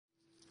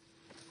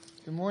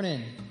Good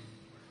morning.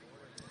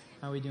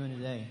 How are we doing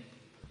today?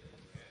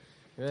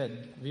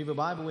 Good. If you have a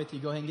Bible with you,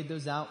 go ahead and get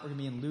those out. We're going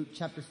to be in Luke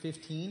chapter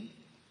 15.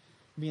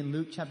 We're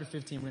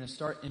going to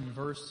start in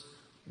verse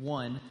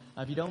 1.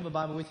 If you don't have a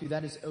Bible with you,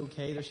 that is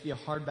okay. There should be a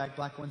hardback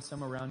black one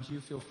somewhere around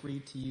you. Feel free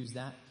to use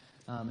that.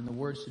 And the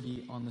words should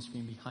be on the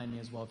screen behind me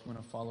as well if you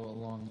want to follow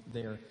along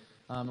there.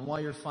 And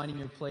while you're finding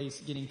your place,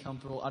 getting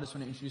comfortable, I just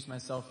want to introduce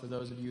myself for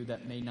those of you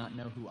that may not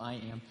know who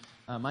I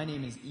am. My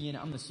name is Ian.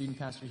 I'm the student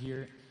pastor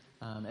here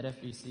at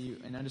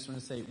FBC, and I just want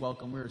to say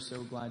welcome. We're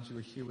so glad you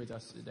were here with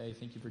us today.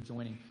 Thank you for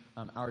joining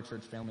our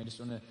church family. I just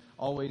want to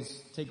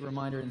always take a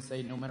reminder and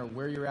say, no matter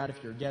where you're at, if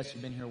you're a guest,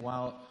 you've been here a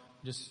while,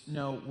 just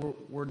know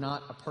we're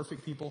not a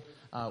perfect people.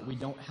 We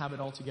don't have it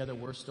all together.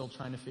 We're still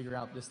trying to figure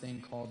out this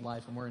thing called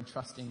life, and we're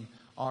entrusting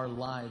our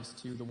lives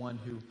to the one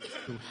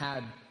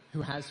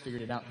who has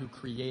figured it out, who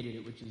created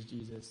it, which is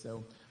Jesus.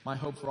 So my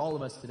hope for all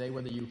of us today,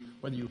 whether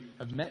you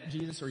have met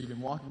Jesus or you've been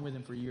walking with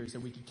him for years,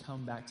 that we could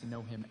come back to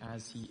know him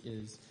as he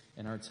is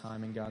in our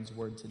time in God's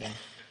word today.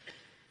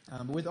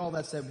 But with all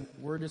that said,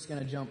 we're just going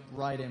to jump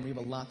right in. We have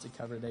a lot to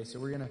cover today. So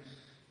we're going to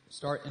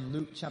start in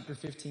Luke chapter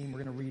 15.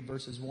 We're going to read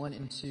verses 1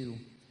 and 2,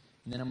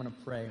 and then I'm going to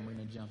pray and we're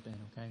going to jump in,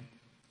 okay?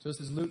 So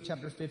this is Luke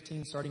chapter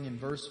 15, starting in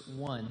verse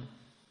 1,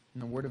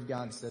 and the word of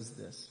God says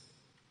this.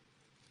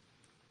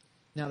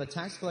 Now the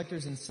tax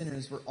collectors and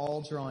sinners were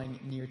all drawing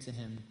near to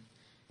him,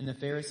 and the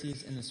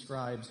Pharisees and the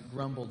scribes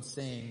grumbled,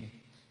 saying,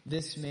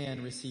 "This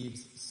man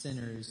receives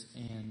sinners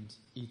and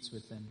eats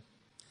with them."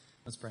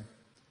 Let's pray.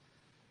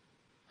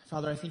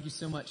 Father, I thank you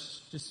so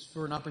much just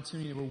for an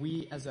opportunity where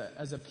we as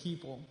a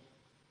people,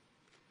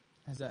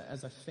 as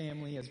a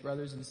family, as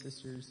brothers and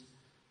sisters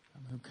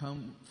who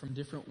come from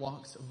different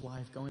walks of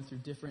life, going through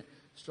different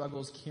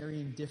struggles,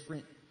 carrying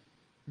different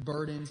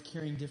burdens,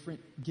 carrying different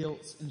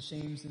guilts and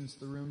shames into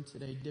the room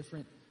today,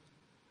 different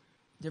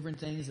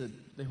things that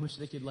they wish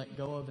they could let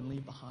go of and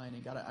leave behind.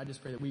 And God, I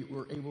just pray that we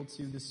were able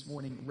to this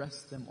morning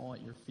rest them all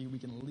at your feet. We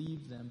can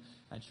leave them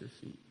at your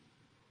feet.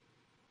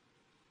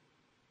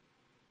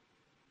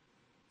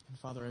 And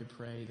Father, I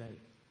pray that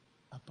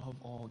above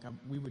all, God,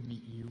 we would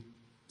meet you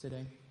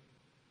today.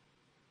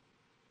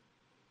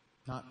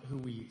 Not who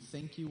we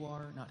think you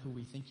are, not who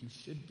we think you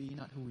should be,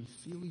 not who we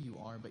feel you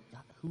are, but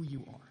God, who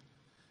you are,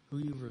 who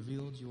you've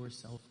revealed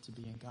yourself to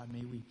be. And God,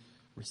 may we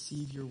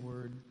receive your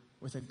word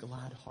with a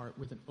glad heart,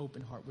 with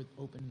open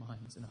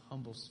minds, and a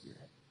humble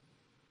spirit.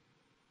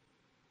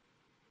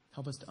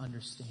 Help us to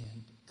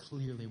understand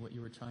clearly what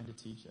you were trying to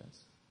teach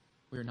us.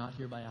 We are not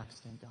here by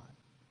accident, God.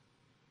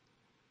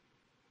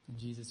 And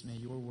Jesus, may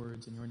your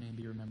words and your name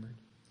be remembered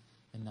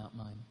and not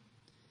mine.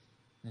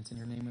 And it's in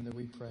your name that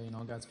we pray, and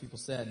all God's people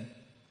said,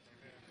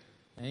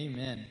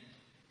 Amen.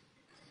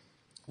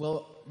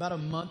 Well, about a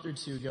month or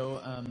two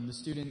ago, the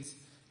students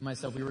and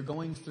myself, we were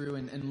going through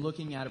and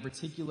looking at a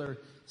particular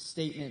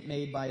statement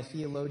made by a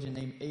theologian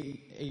named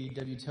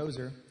A.W.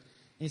 Tozer.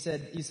 He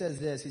says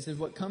this, he says,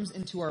 "What comes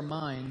into our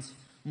minds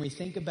when we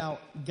think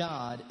about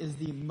God is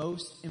the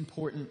most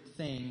important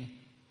thing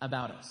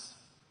about us."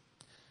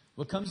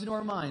 What comes into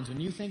our minds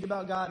when you think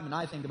about God and when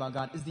I think about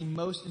God is the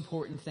most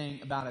important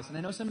thing about us. And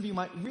I know some of you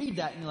might read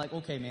that and you're like,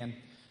 okay, man,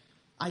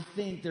 I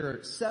think there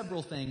are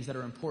several things that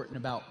are important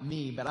about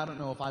me, but I don't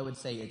know if I would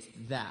say it's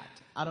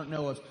that. I don't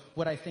know if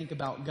what I think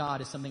about God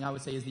is something I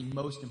would say is the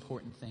most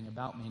important thing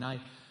about me. And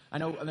I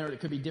know there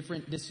could be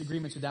different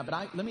disagreements with that,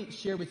 but let me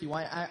share with you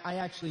why I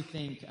actually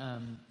think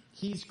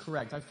he's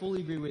correct. I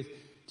fully agree with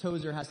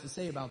Tozer has to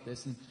say about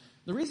this. And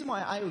the reason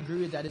why I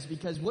agree with that is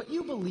because what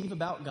you believe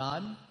about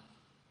God,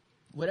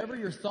 whatever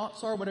your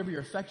thoughts are, whatever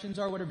your affections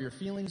are, whatever your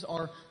feelings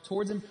are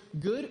towards him,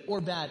 good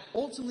or bad,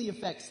 ultimately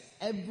affects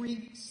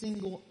every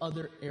single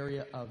other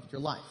area of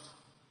your life.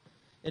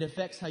 It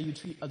affects how you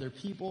treat other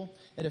people.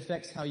 It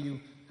affects how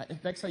you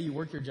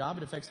work your job.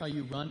 It affects how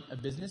you run a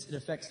business. It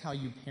affects how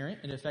you parent.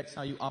 It affects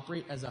how you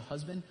operate as a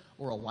husband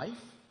or a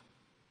wife.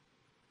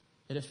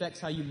 It affects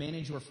how you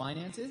manage your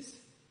finances.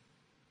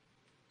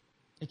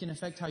 It can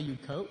affect how you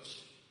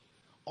coach.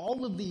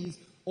 All of these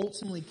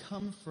ultimately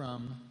come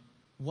from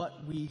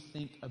what we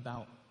think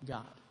about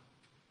God.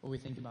 What we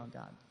think about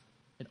God.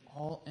 It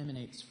all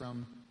emanates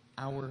from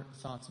our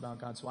thoughts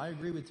about God. So I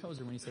agree with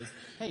Tozer when he says,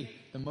 hey,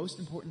 the most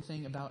important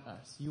thing about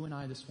us, you and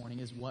I this morning,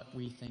 is what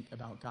we think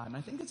about God. And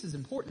I think this is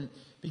important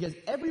because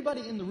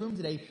everybody in the room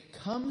today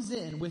comes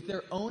in with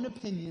their own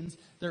opinions,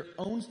 their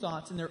own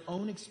thoughts, and their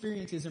own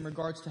experiences in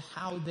regards to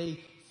how they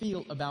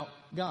feel about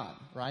God,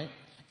 right?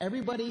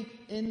 Everybody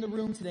in the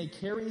room today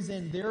carries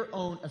in their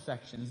own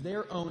affections,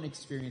 their own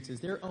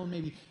experiences, their own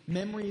maybe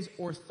memories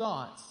or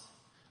thoughts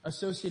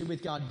associated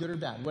with God, good or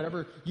bad,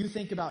 whatever you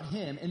think about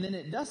him, and then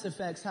it thus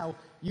affects how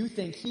you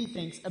think he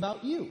thinks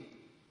about you.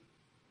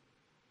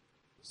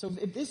 So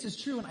if this is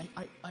true, and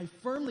I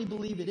firmly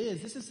believe it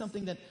is, this is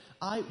something that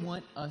I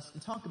want us to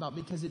talk about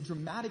because it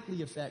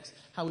dramatically affects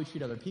how we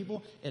treat other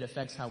people, it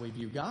affects how we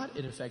view God,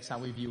 it affects how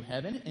we view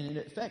heaven, and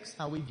it affects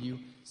how we view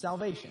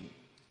salvation.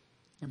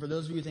 And for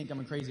those of you who think I'm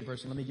a crazy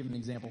person, let me give an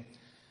example.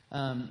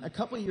 A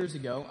couple of years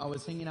ago, I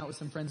was hanging out with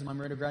some friends of mine. We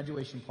were at a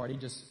graduation party,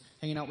 just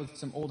hanging out with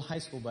some old high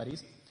school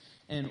buddies.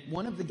 And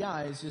one of the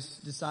guys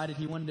just decided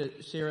he wanted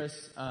to share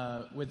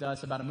with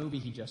us about a movie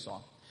he just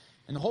saw.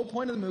 And the whole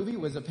point of the movie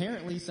was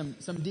apparently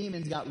some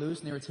demons got loose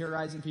and they were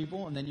terrorizing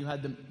people. And then you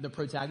had the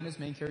protagonist,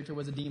 main character,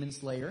 was a demon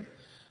slayer.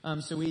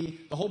 The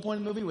whole point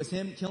of the movie was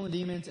him killing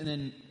demons, and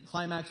then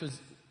climax was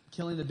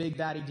killing the big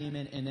baddie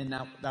demon, and then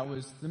that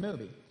was the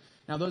movie.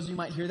 Now, those of you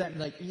might hear that and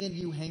be like, Ian,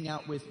 you hang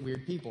out with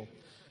weird people.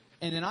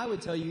 And then I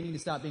would tell you need to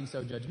stop being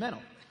so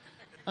judgmental.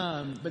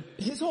 But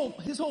his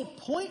whole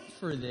point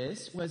for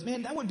this was,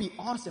 man, that would be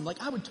awesome.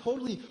 Like, I would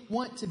totally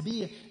want to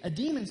be a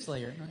demon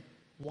slayer.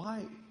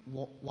 Why?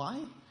 Why?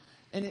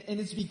 And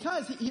it's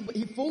because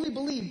he fully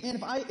believed,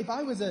 man,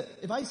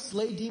 if I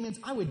slay demons,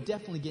 I would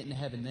definitely get into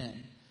heaven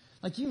then.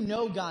 Like,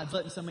 God's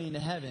letting somebody into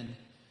heaven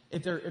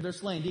if they're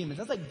slaying demons.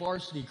 That's like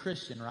varsity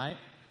Christian, right?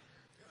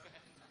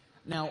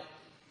 Now,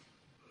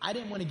 I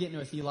didn't want to get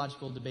into a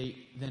theological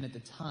debate then at the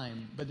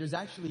time, but there's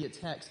actually a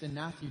text in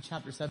Matthew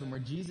chapter 7 where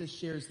Jesus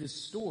shares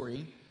this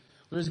story.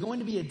 There's going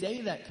to be a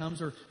day that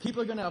comes where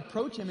people are going to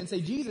approach him and say,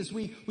 Jesus,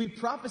 we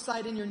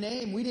prophesied in your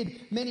name. We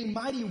did many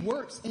mighty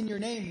works in your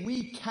name.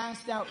 We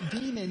cast out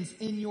demons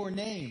in your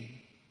name.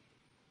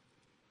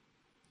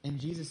 And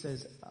Jesus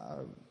says,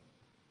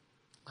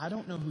 I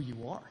don't know who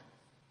you are.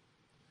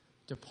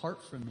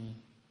 Depart from me,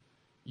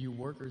 you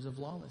workers of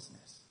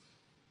lawlessness.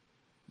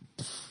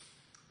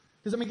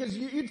 Because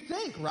you'd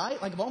think,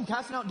 right? Like, if I'm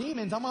casting out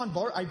demons, I'm on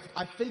board.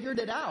 I figured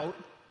it out.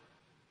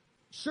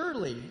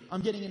 Surely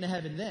I'm getting into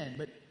heaven then.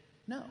 But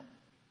no.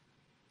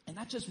 And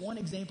that's just one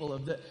example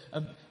of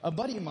a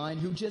buddy of mine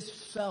who just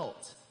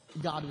felt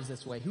God was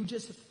this way, who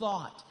just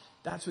thought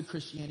that's what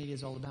Christianity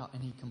is all about,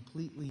 and he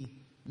completely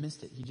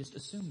missed it. He just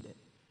assumed it.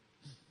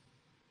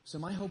 So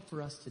my hope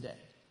for us today,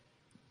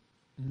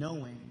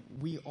 knowing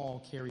we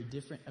all carry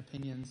different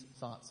opinions,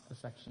 thoughts,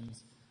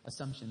 affections,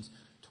 assumptions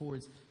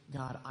towards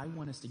God, I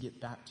want us to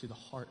get back to the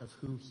heart of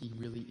who he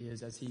really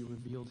is as he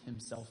revealed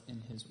himself in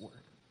his word.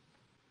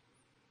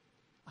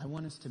 I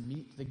want us to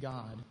meet the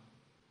God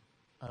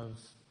of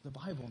the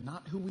Bible,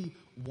 not who we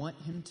want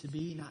him to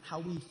be, not how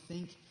we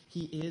think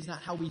he is,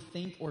 not how we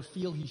think or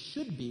feel he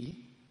should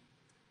be,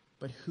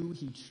 but who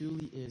he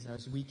truly is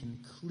as we can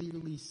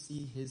clearly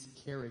see his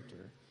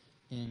character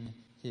in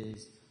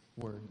his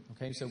word.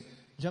 Okay, so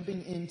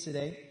jumping in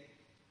today,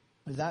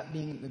 with that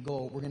being the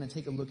goal, we're going to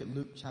take a look at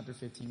Luke chapter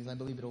 15, because I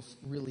believe it'll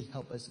really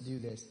help us do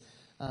this.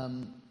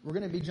 We're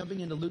going to be jumping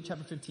into Luke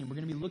chapter 15. We're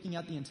going to be looking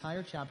at the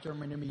entire chapter, and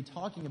we're going to be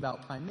talking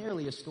about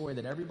primarily a story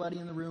that everybody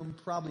in the room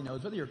probably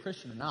knows, whether you're a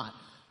Christian or not,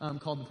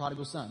 called the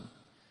prodigal son.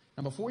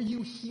 Now, before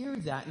you hear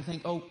that and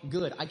think, oh,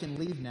 good, I can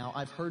leave now.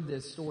 I've heard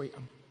this story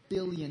a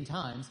billion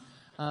times.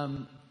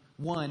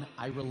 One,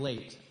 I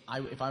relate.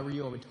 If I were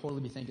you, I would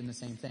totally be thinking the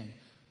same thing.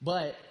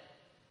 But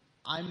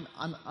I'm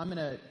going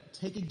to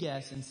take a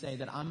guess and say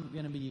that I'm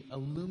going to be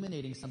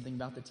illuminating something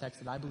about the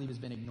text that I believe has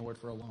been ignored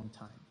for a long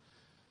time.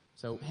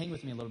 So hang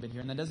with me a little bit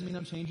here. And that doesn't mean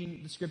I'm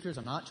changing the scriptures.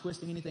 I'm not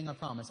twisting anything, I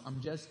promise.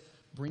 I'm just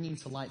bringing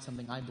to light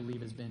something I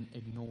believe has been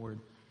ignored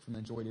from the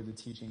majority of the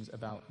teachings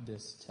about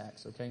this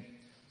text, okay?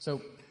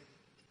 So,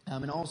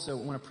 and also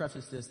I want to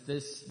preface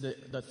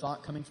the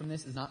thought coming from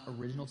this is not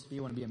original to me.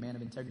 I want to be a man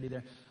of integrity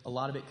there. A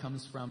lot of it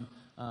comes from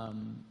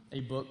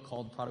a book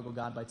called Prodigal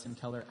God by Tim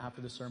Keller.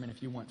 After the sermon,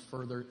 if you want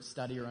further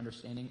study or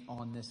understanding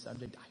on this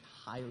subject,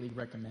 I highly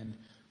recommend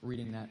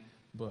reading that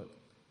book.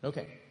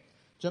 Okay,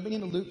 jumping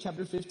into Luke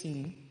chapter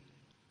 15,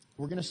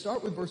 we're going to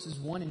start with verses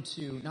 1 and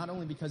 2, not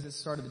only because it's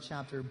the start of the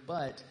chapter,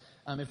 but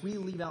if we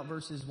leave out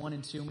verses 1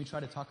 and 2 and we try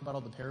to talk about all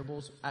the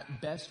parables,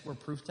 at best we're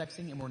proof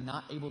texting and we're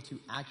not able to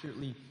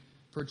accurately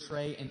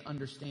portray and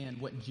understand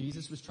what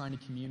Jesus was trying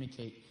to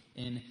communicate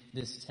in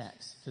this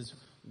text. Because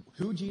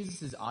who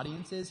Jesus'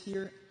 audience is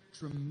here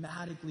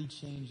dramatically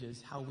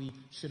changes how we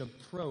should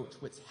approach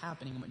what's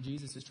happening and what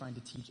Jesus is trying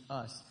to teach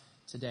us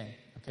today.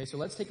 Okay, so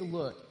let's take a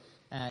look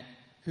at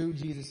who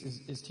Jesus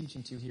is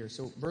teaching to here.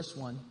 So verse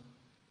 1,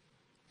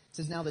 it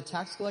says, "Now the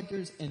tax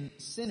collectors and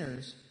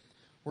sinners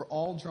were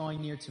all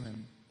drawing near to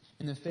him,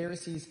 and the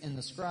Pharisees and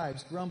the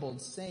scribes grumbled,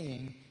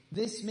 saying,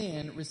 'This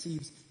man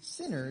receives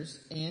sinners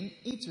and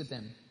eats with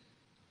them.'"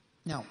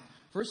 Now,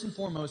 first and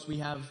foremost, we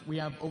have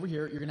over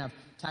here, you're going to have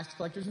tax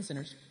collectors and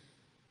sinners.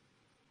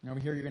 And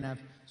over here, you're going to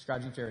have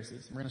scribes and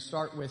Pharisees. And we're going to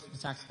start with the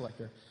tax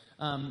collector.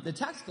 The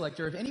tax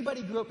collector, if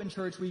anybody grew up in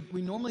church,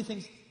 we normally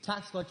think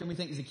tax collector and we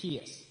think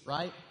Zacchaeus,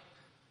 right?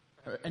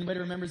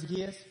 Anybody remember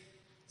Zacchaeus?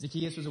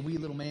 Zacchaeus was a wee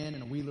little man,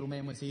 and a wee little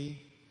man was he.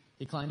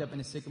 He climbed up in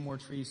a sycamore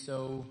tree,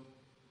 so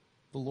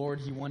the Lord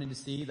he wanted to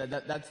see.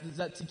 That's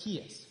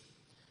Zacchaeus.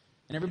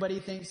 And everybody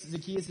thinks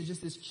Zacchaeus is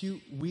just this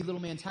cute, wee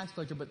little man tax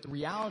collector, but the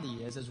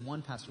reality is, as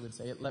one pastor would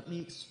say it, let me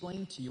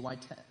explain to you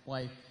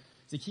why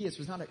Zacchaeus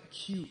was not a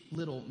cute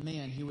little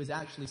man. He was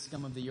actually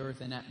scum of the earth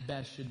and at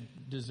best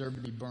should deserve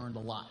to be burned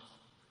alive.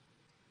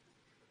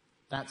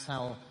 That's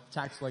how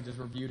tax collectors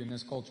were viewed in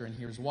this culture, and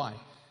here's why.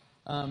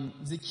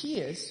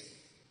 Zacchaeus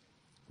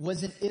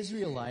was an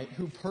Israelite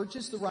who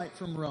purchased the right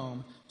from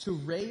Rome to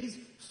raise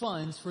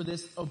funds for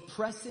this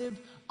oppressive,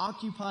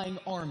 occupying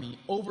army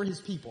over his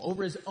people,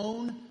 over his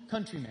own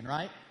countrymen,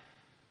 right?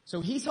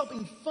 So he's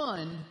helping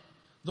fund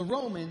the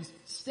Romans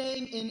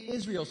staying in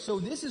Israel. So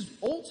this is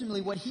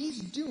ultimately what he's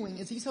doing,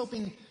 is he's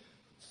helping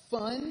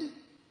fund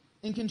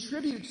and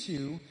contribute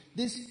to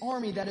this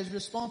army that is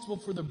responsible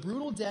for the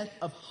brutal death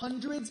of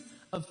hundreds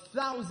of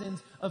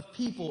thousands of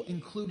people,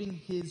 including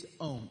his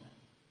own.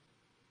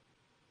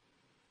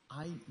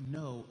 I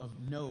know of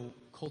no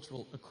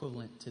cultural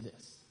equivalent to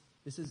this.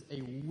 This is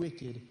a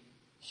wicked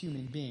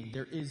human being.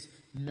 There is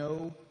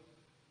no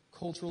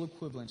cultural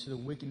equivalent to the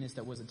wickedness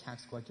that was a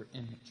tax collector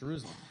in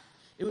Jerusalem.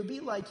 It would be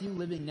like you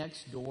living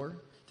next door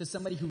to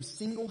somebody who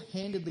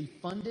single-handedly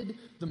funded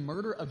the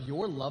murder of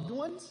your loved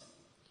ones,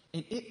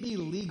 and it be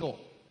legal.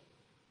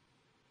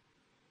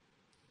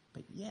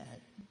 But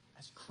yet,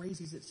 as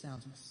crazy as it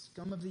sounds, the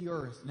scum of the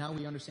earth, now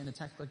we understand the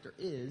tax collector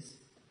is,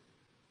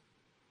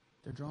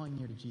 they're drawing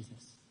near to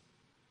Jesus.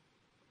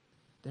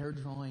 They're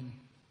drawing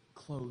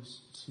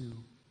close to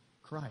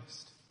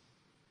Christ.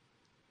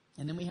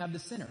 And then we have the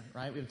sinner,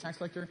 right? We have the tax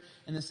collector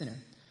and the sinner.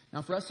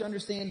 Now, for us to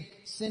understand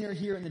sinner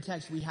here in the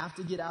text, we have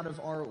to get out of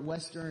our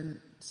Western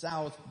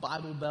South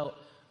Bible Belt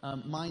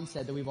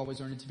mindset that we've always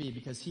learned it to be.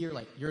 Because here,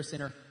 like, you're a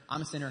sinner,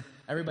 I'm a sinner.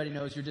 Everybody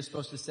knows you're just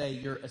supposed to say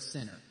you're a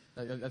sinner.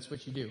 That's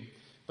what you do.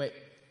 But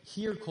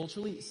here,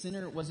 culturally,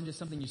 sinner wasn't just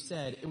something you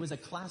said. It was a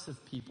class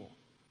of people.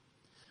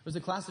 It was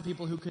a class of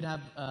people who could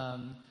have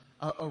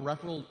a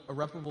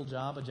reputable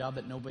job, a job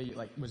that nobody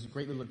was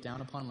greatly looked down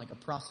upon, like a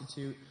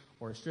prostitute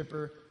or a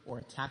stripper or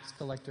a tax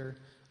collector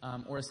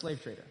or a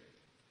slave trader.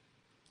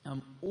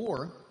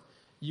 Or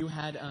you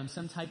had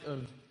some type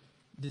of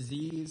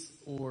disease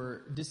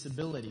or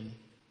disability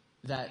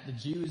that the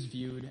Jews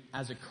viewed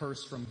as a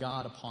curse from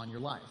God upon your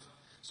life.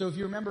 So if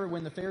you remember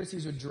when the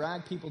Pharisees would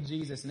drag people to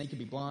Jesus, and they could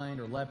be blind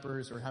or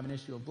lepers or have an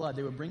issue of blood,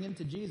 they would bring him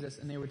to Jesus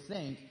and they would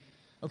think,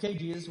 okay,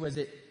 Jesus, was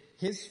it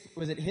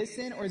his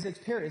sin or is it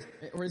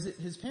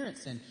his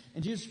parents' sin?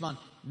 And Jesus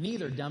responded,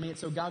 neither, dummy,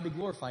 it's so God be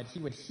glorified. He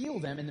would heal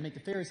them and to make the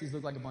Pharisees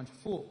look like a bunch of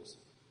fools.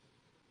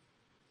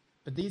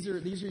 But these are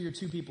your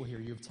two people here.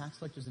 You have tax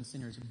collectors and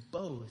sinners,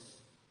 both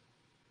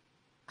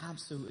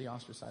absolutely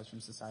ostracized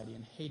from society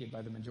and hated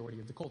by the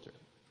majority of the culture.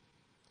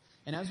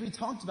 And as we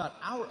talked about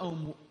our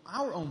own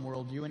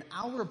worldview and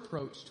our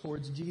approach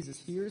towards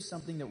Jesus, here's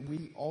something that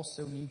we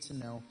also need to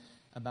know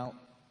about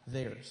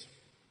theirs.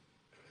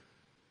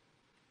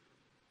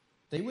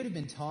 They would have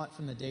been taught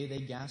from the day they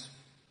gasped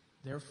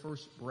their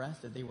first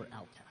breath that they were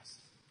outcast,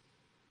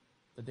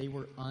 that they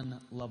were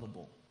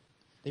unlovable.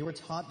 They were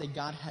taught that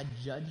God had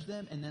judged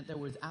them and that there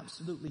was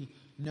absolutely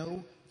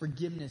no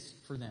forgiveness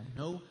for them,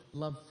 no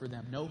love for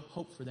them, no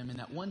hope for them, and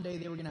that one day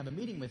they were going to have a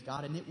meeting with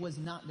God and it was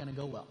not going to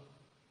go well.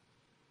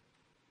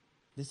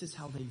 This is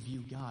how they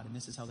view God, and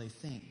this is how they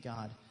think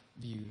God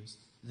views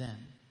them.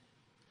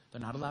 They're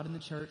not allowed in the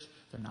church.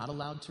 They're not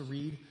allowed to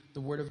read the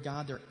Word of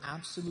God. They're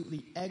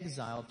absolutely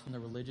exiled from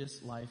the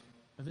religious life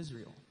of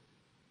Israel.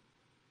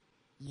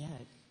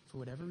 Yet, for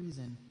whatever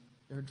reason,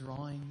 they're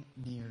drawing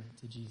near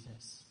to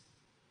Jesus.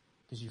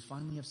 Because you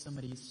finally have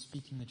somebody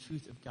speaking the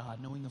truth of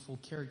God, knowing the full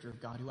character of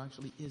God, who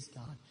actually is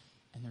God,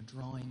 and they're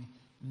drawing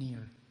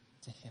near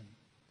to Him.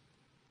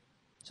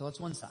 So that's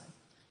one side.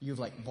 You have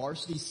like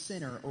varsity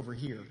sinner over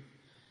here.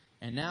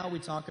 And now we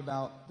talk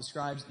about the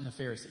scribes and the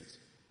Pharisees.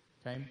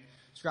 Okay?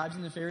 Scribes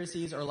and the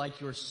Pharisees are like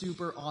your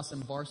super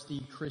awesome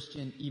varsity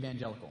Christian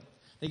evangelical.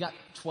 They got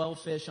 12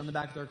 fish on the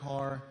back of their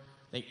car.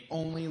 They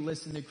only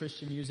listen to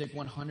Christian music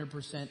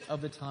 100%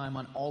 of the time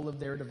on all of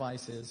their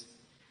devices.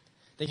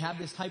 They have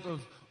this type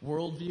of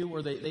worldview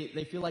where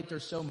they feel like they're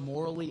so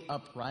morally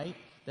upright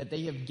that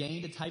they have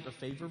gained a type of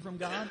favor from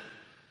God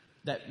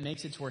that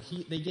makes it to where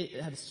they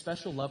have a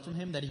special love from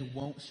Him that He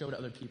won't show to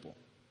other people.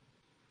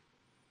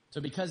 So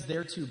because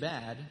they're too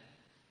bad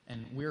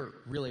and we're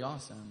really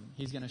awesome,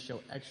 He's going to show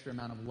extra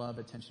amount of love,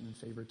 attention, and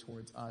favor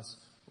towards us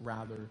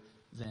rather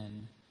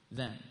than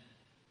them.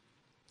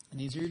 And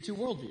these are your two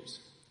worldviews.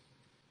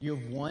 You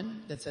have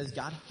one that says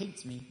God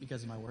hates me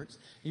because of my works.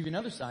 You have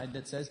another side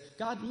that says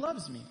God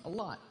loves me a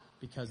lot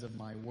because of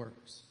my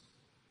works.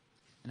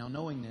 And now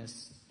knowing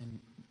this and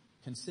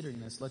considering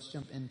this, let's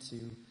jump into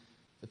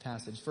the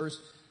passage.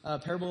 First,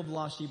 parable of the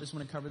lost sheep. I just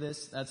want to cover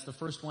this. That's the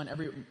first one.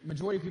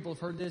 Majority of people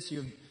have heard this.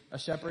 You have a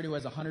shepherd who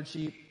has 100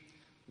 sheep.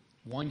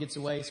 One gets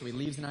away, so he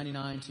leaves the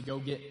 99 to go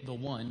get the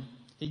one.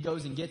 He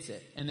goes and gets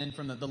it. And then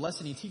from the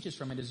lesson he teaches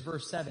from it is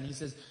verse 7. He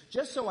says,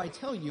 just so I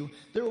tell you,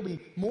 there will be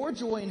more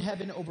joy in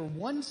heaven over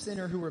one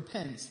sinner who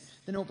repents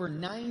than over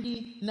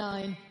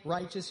 99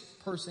 righteous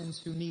persons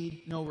who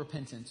need no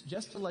repentance.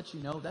 Just to let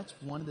you know, that's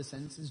one of the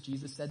sentences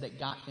Jesus said that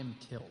got Him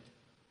killed.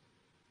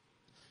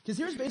 Because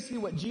here's basically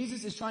what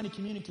Jesus is trying to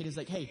communicate is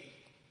like, hey,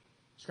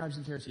 scribes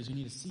and Pharisees, you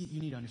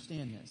need to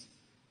understand this.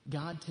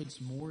 God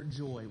takes more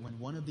joy when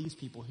one of these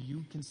people who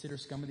you consider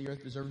scum of the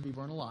earth deserve to be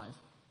burned alive.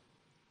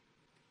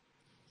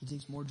 He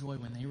takes more joy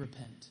when they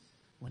repent,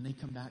 when they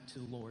come back to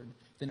the Lord,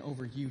 than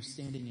over you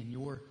standing in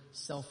your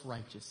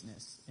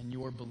self-righteousness and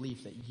your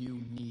belief that you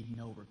need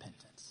no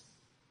repentance,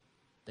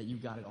 that you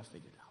got it all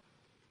figured out.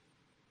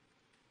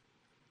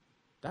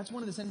 That's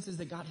one of the sentences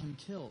that got Him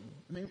killed.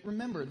 I mean,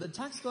 remember, the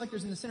tax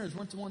collectors and the sinners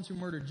weren't the ones who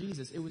murdered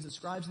Jesus. It was the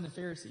scribes and the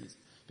Pharisees.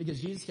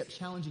 Because Jesus kept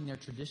challenging their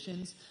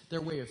traditions,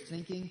 their way of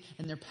thinking,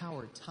 and their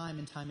power time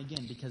and time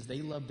again, because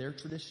they loved their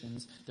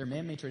traditions, their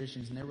man-made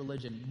traditions, and their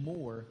religion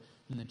more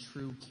than the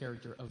true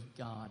character of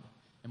God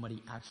and what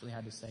he actually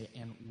had to say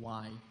and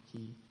why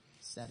he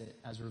said it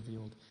as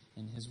revealed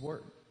in his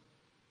word.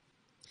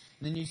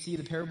 And then you see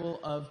the parable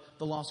of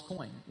the lost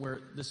coin, where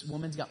this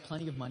woman's got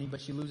plenty of money,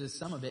 but she loses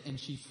some of it and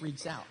she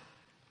freaks out.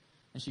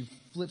 And she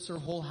flips her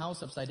whole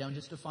house upside down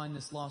just to find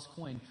this lost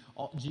coin.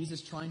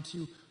 Jesus trying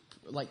to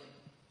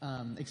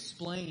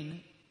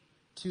explain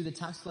to the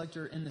tax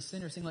collector and the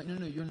sinner, saying like,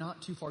 no, you're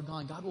not too far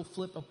gone. God will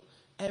flip up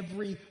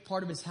every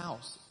part of his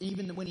house.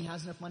 Even when he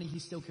has enough money, he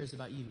still cares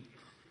about you.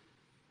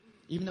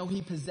 Even though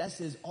he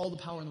possesses all the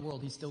power in the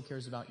world, he still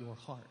cares about your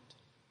heart.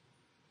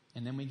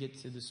 And then we get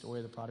to the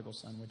story of the prodigal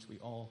son, which we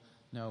all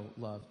know,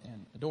 love,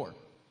 and adore.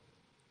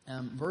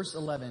 Verse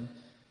 11,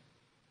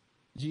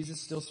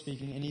 Jesus still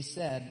speaking, and he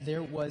said,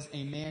 there was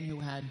a man who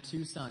had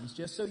 2 sons.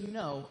 Just so you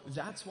know,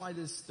 that's why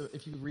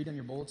if you read on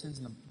your bulletins,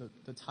 and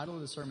the title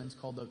of the sermon is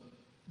called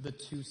the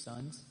 2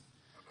 sons,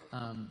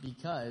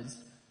 because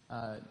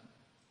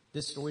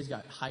this story's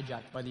got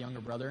hijacked by the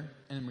younger brother,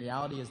 and in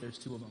reality is there's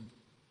 2 of them.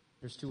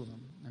 There's 2 of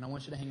them. And I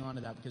want you to hang on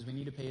to that, because we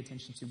need to pay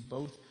attention to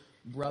both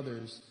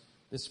brothers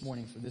this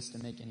morning for this to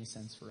make any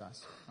sense for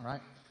us. All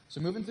right? So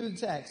moving through the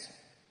text,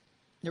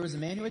 there was a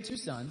man who had 2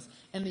 sons,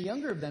 and the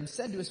younger of them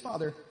said to his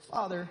father,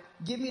 Father,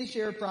 give me a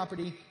share of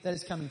property that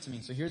is coming to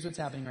me. So here's what's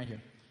happening right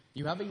here.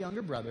 You have a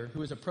younger brother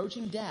who is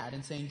approaching dad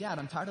and saying, Dad,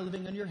 I'm tired of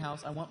living under your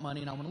house. I want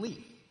money and I want to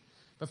leave.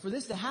 But for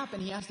this to happen,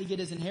 he has to get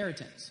his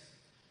inheritance.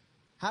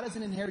 How does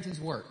an inheritance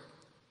work?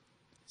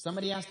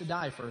 Somebody has to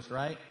die first,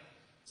 right?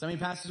 Somebody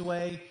passes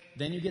away,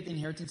 then you get the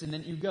inheritance, and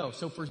then you go.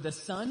 So for the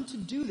son to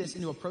do this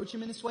and to approach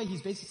him in this way,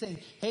 he's basically saying,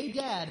 hey,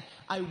 Dad,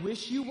 I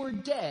wish you were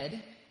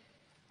dead.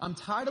 I'm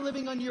tired of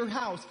living under your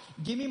house.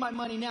 Give me my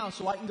money now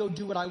so I can go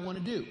do what I want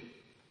to do.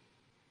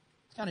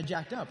 It's kind of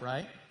jacked up,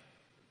 right?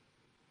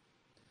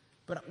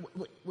 But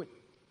what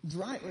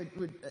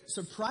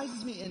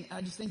surprises me, and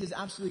I just think is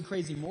absolutely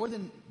crazy, more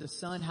than the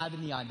son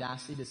having the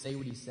audacity to say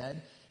what he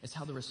said, is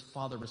how the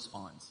father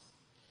responds.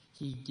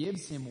 He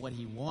gives him what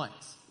he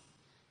wants.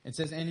 It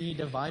says, and he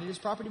divided his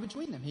property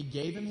between them. He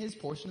gave him his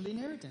portion of the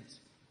inheritance.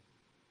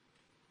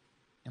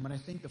 And what I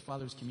think the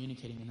Father's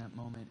communicating in that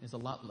moment is a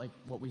lot like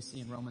what we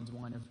see in Romans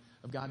 1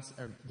 of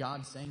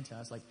God saying to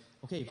us, like,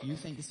 okay, if you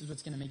think this is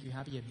what's going to make you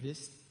happy, if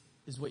this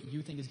is what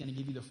you think is going to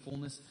give you the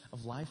fullness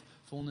of life,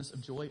 fullness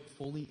of joy,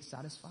 fully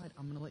satisfied,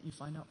 I'm going to let you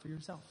find out for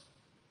yourself.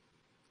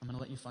 I'm going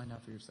to let you find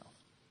out for yourself.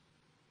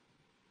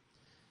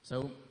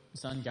 So the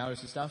son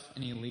gathers his stuff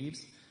and he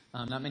leaves.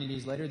 Not many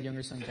days later, the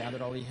younger son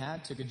gathered all he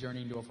had, took a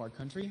journey into a far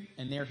country,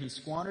 and there he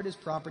squandered his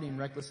property in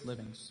reckless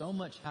living. So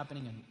much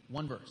happening in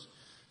one verse.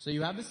 So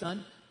you have the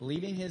son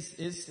leaving his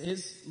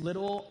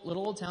little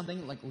old town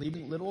thing, like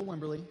leaving little old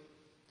Wimberley, and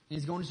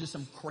he's going to just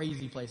some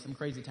crazy place, some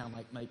crazy town,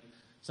 like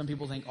some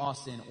people think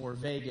Austin or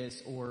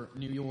Vegas or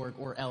New York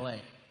or LA,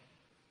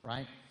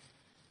 right?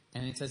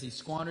 And it says he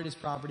squandered his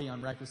property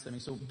on reckless living.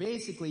 So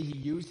basically he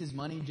used his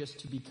money just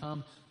to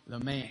become the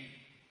man.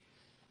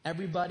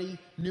 Everybody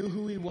knew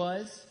who he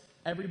was.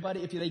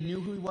 Everybody, if they knew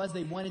who he was,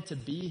 they wanted to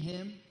be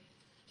him.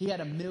 He had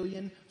 1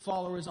 million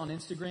followers on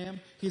Instagram.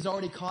 He's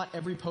already caught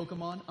every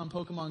Pokemon on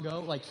Pokemon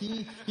Go. Like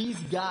he's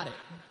got it.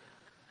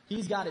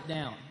 He's got it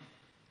down.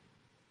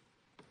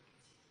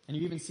 And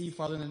you even see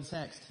farther in the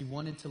text, he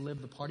wanted to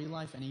live the party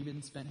life and he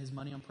even spent his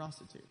money on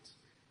prostitutes.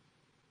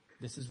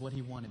 This is what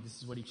he wanted. This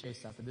is what he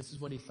chased after. This is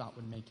what he thought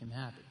would make him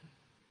happy.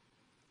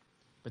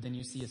 But then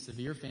you see a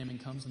severe famine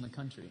comes in the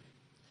country.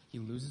 He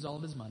loses all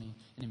of his money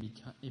and it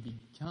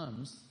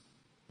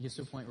gets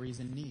to a point where he's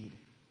in need.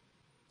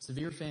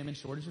 Severe famine,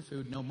 shortage of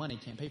food, no money,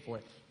 can't pay for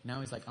it.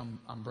 Now he's like,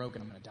 I'm broke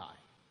and I'm going to die.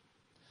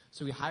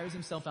 So he hires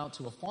himself out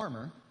to a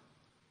farmer,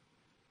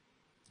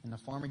 and the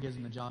farmer gives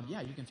him the job, yeah,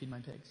 you can feed my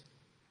pigs.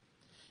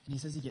 And he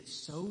says he gets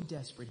so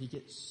desperate, he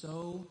gets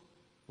so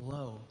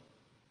low,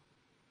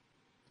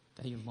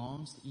 that he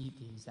longs to eat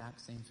the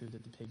exact same food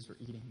that the pigs were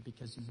eating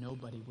because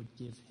nobody would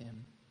give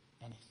him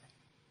anything.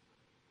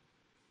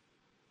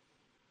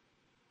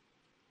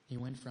 He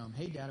went from,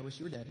 hey, Dad, I wish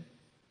you were dead.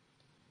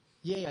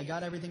 Yay, I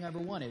got everything I ever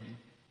wanted.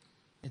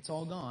 It's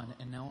all gone,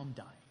 and now I'm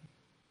dying.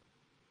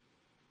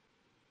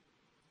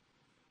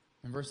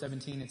 In verse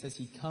 17, it says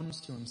he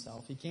comes to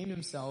himself. He came to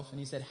himself, and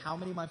he said, how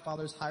many of my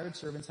father's hired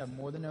servants have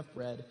more than enough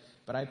bread,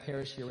 but I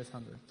perish here with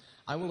hunger?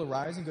 I will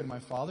arise and go to my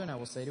father, and I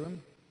will say to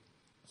him,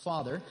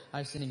 Father, I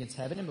have sinned against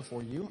heaven and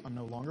before you. I'm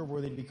no longer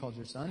worthy to be called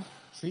your son.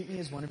 Treat me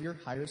as one of your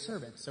hired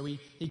servants. So he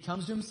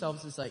comes to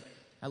himself, it's like,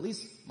 at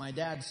least my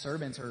dad's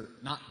servants are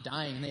not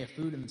dying and they have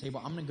food on the table.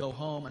 I'm going to go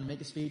home and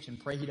make a speech and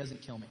pray he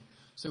doesn't kill me.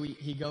 So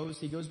he goes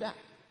back.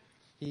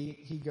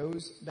 He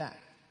goes back.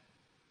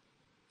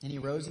 And he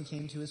rose and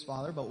came to his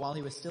father, but while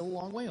he was still a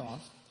long way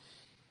off,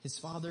 his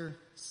father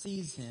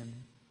sees him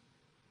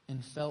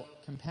and felt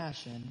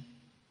compassion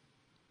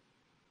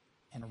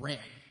and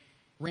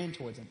ran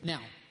towards him. Now,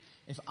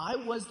 if I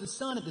was the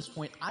son at this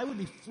point, I would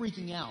be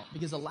freaking out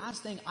because the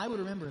last thing I would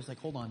remember is like,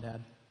 hold on,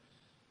 Dad.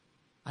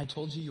 I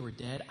told you were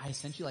dead. I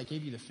essentially like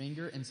gave you the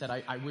finger and said,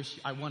 I wish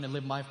I want to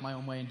live life my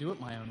own way and do it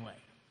my own way.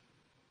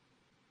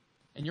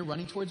 And you're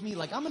running towards me?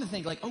 Like, I'm going to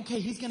think like, okay,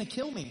 he's going to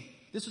kill me.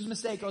 This was a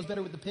mistake. I was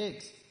better with the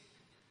pigs.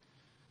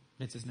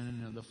 But it says, no.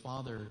 The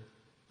father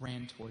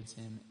ran towards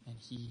him and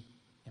he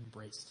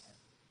embraced him.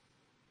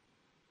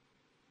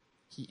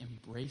 He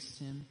embraced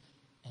him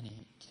and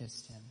he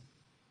kissed him.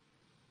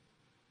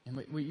 And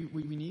what we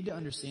need to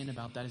understand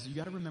about that is you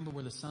got to remember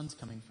where the son's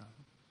coming from.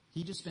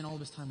 He just spent all of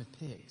his time with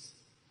pigs.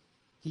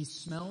 He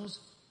smells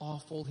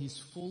awful. He's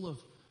full of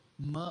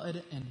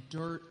mud and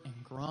dirt and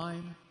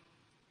grime.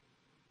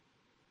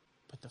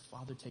 But the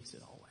father takes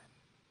it all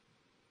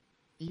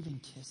in. Even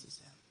kisses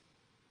him.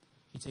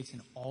 He takes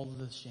in all of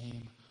the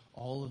shame,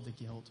 all of the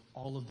guilt,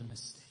 all of the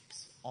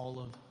mistakes, all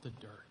of the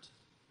dirt.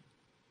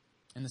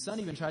 And the son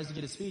even tries to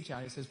get his speech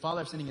out. He says,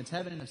 Father, I've sinned against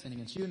heaven and I've sinned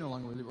against you. No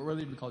longer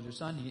worthy to be called your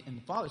son. And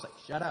the father's like,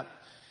 shut up.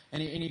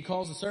 And he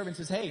calls the servant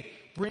and says, hey,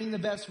 bring the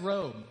best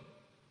robe. And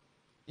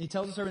he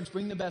tells the servants,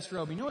 bring the best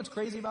robe. You know what's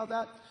crazy about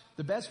that?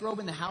 The best robe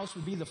in the house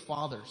would be the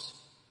father's.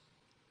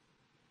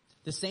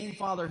 The same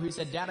father who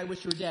said, Dad, I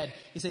wish you were dead.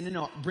 He said,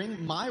 no,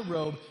 bring my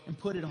robe and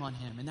put it on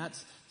him. And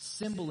that's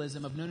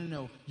symbolism of,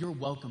 no, you're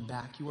welcome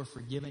back. You are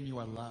forgiven. You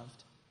are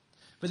loved.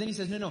 But then he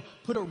says, no,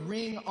 put a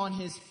ring on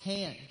his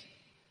hand.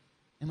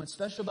 And what's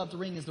special about the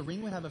ring is the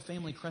ring would have a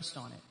family crest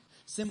on it,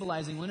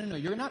 symbolizing, no,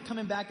 you're not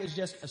coming back as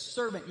just a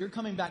servant. You're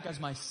coming back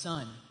as my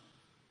son.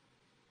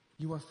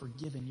 You are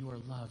forgiven. You are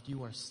loved.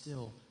 You are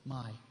still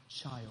my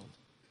child.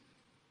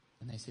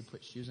 And they say,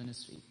 put shoes on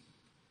his feet.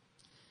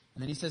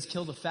 And then he says,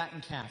 kill the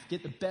fattened calf.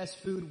 Get the best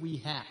food we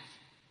have.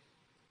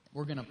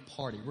 We're going to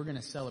party. We're going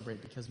to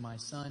celebrate because my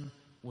son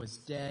was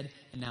dead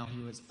and now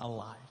he was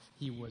alive.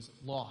 He was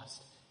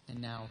lost and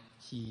now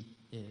he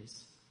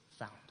is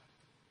found.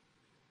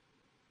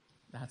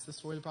 That's the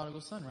story of the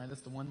prodigal son, right?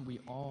 That's the one we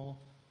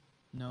all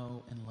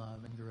know and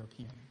love and grew up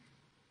hearing.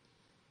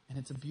 And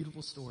it's a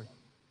beautiful story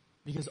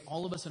because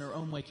all of us in our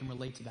own way can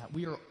relate to that.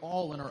 We are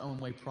all in our own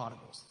way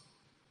prodigals.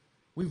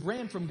 We've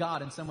ran from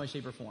God in some way,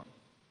 shape, or form.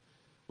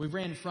 We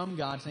ran from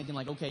God thinking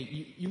like,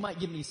 okay, you might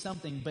give me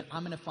something, but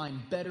I'm going to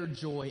find better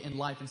joy in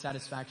life and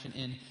satisfaction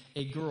in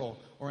a girl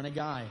or in a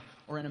guy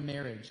or in a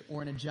marriage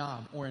or in a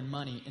job or in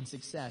money, in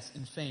success,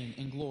 in fame,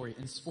 in glory,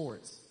 in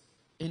sports,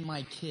 in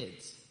my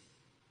kids.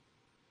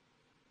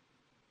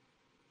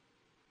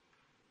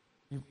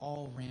 We've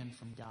all ran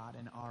from God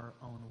in our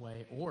own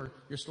way. Or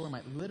your story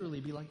might literally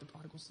be like the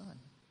prodigal son.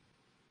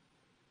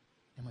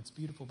 And what's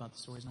beautiful about the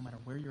story is no matter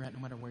where you're at, no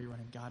matter where you're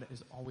running, God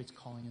is always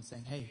calling and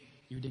saying, hey,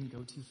 you didn't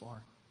go too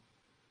far.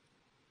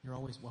 You're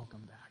always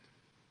welcome back.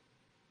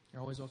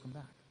 You're always welcome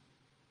back.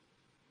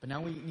 But now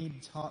we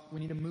need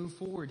to move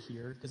forward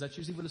here, because that's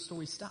usually where the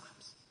story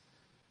stops.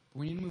 But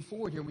we need to move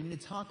forward here. We need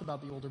to talk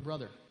about the older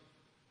brother.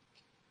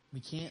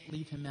 We can't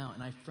leave him out,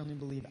 and I firmly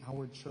believe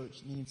our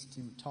church needs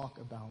to talk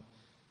about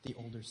the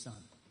older son.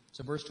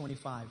 So verse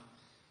 25.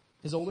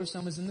 His older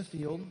son was in the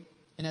field,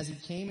 and as he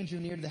came and drew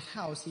near to the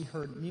house, he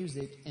heard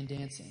music and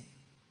dancing.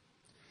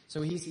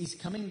 So he's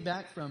coming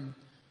back from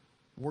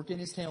working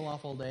his tail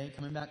off all day,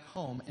 coming back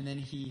home, and then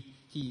he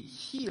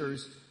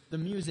hears the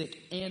music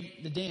and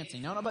the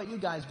dancing. Now, I don't know about you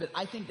guys, but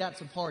I think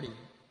that's a party.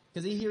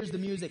 Because he hears the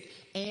music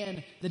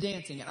and the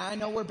dancing. And I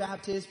know we're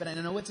Baptists, but I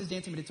know it's his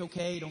dancing, but it's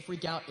okay. Don't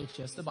freak out. It's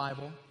just the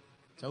Bible.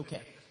 It's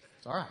okay.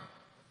 It's all right.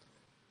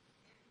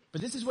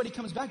 But this is what he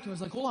comes back to.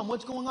 He's like, hold on,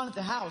 what's going on at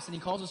the house? And he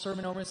calls a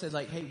servant over and says,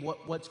 like, hey,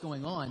 what's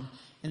going on?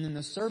 And then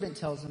the servant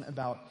tells him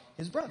about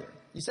his brother.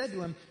 He said to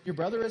him, your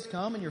brother has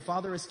come and your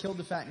father has killed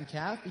the fattened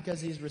calf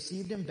because he's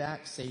received him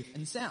back safe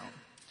and sound.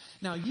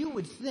 Now, you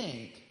would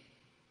think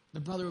the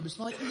brother would be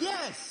like,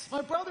 yes,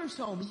 my brother's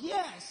home.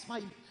 Yes,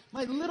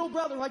 my little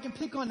brother who I can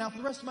pick on now for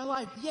the rest of my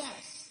life.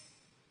 Yes.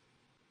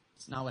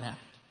 It's not what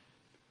happened.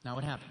 Not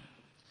what happened.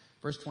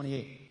 Verse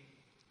 28.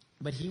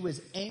 But he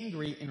was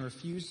angry and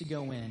refused to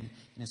go in, and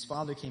his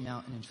father came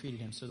out and entreated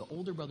him. So the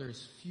older brother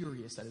is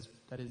furious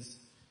that his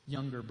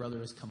younger brother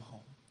has come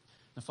home.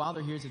 The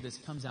father hears of this,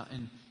 comes out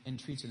and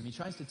entreats him. He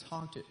tries to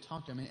talk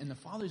to him, and the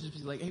father's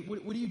just like, hey,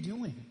 what are you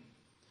doing?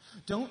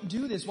 Don't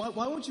do this. Why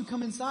won't you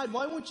come inside?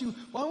 Why won't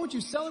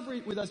you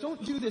celebrate with us?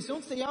 Don't do this.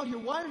 Don't stay out here.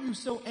 Why are you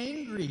so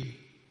angry?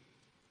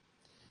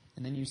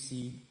 And then you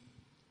see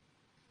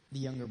the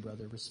younger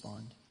brother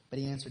respond. But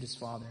he answered his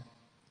father,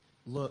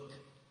 look,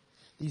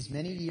 these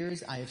many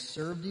years I have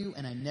served you,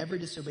 and I never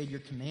disobeyed your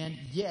command,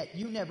 yet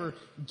you never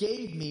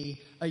gave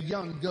me a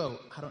young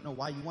goat. I don't know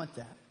why you want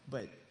that,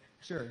 but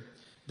sure.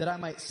 That I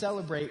might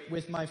celebrate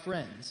with my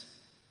friends.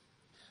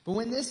 But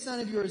when this son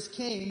of yours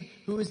came,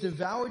 who has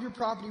devoured your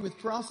property with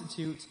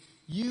prostitutes,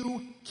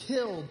 you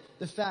killed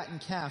the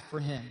fattened calf for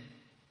him.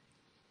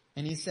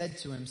 And he said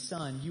to him,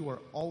 son, you are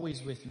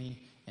always with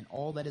me, and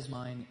all that is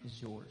mine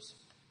is yours.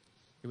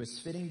 It was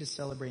fitting to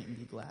celebrate and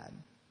be glad.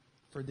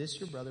 For this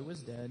your brother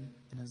was dead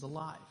and is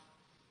alive.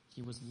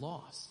 He was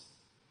lost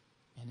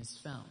and is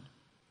found.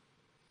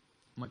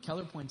 And what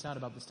Keller points out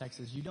about this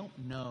text is you don't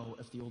know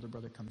if the older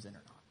brother comes in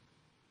or not.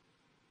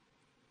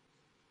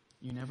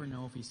 You never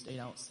know if he stayed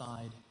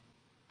outside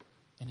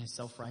in his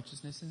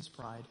self-righteousness and his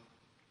pride,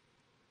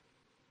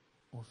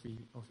 or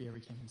if he ever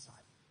came inside.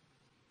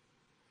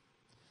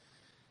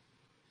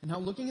 And now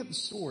looking at the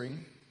story,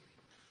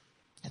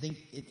 I think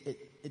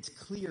it's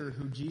clear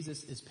who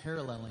Jesus is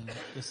paralleling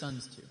the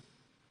sons to.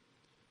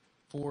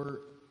 For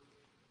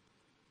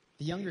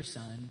the younger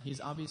son,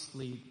 he's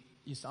obviously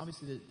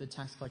the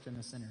tax collector and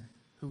the sinner,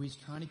 who he's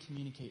trying to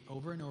communicate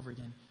over and over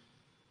again,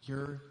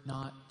 you're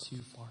not too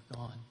far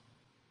gone.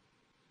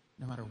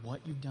 No matter what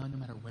you've done, no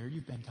matter where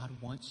you've been, God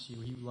wants you.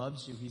 He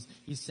loves you.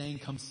 He's saying,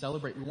 come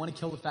celebrate. We want to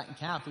kill the fattened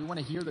calf. We want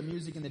to hear the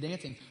music and the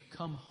dancing.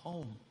 Come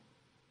home.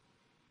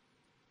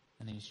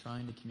 And then he's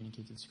trying to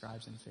communicate to the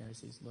scribes and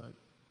Pharisees, look,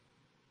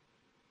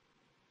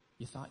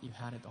 you thought you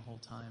had it the whole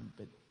time,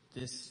 but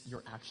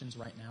your actions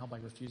right now by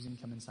refusing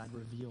to come inside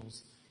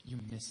reveals you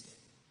missed it.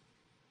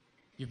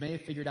 You may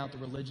have figured out the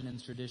religion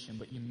and tradition,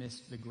 but you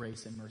missed the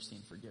grace and mercy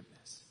and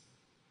forgiveness.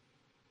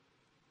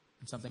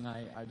 And something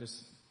I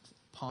just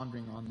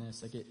pondering on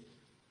this,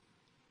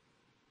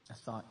 a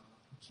thought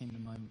came to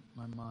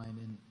my mind,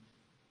 and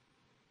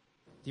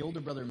the older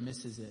brother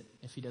misses it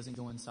if he doesn't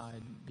go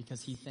inside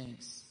because he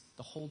thinks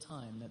the whole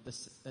time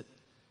that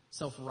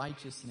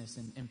self-righteousness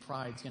and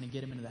pride is going to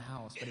get him into the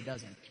house, but it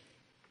doesn't.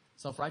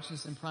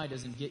 Self-righteousness and pride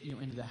doesn't get you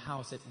into the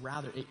house. It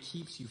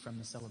keeps you from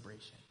the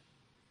celebration.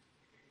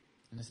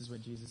 And this is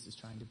what Jesus is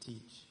trying to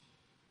teach.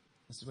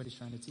 This is what he's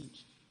trying to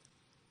teach.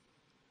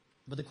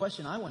 But the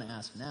question I want to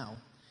ask now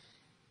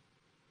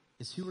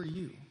is, who are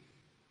you?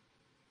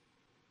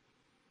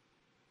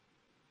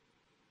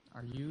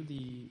 Are you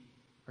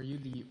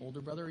the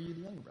older brother or are you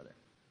the younger brother?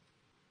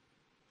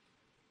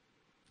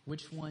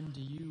 Which one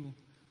do you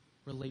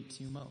relate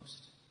to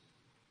most?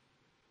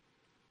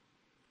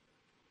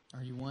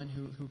 Are you one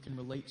who can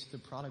relate to the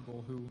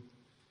prodigal, who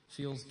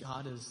feels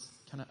God has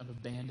kind of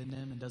abandoned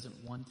them and doesn't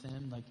want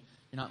them? Like,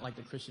 you're not like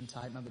the Christian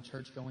type, not the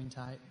church-going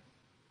type.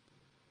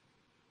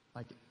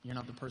 Like, you're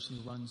not the person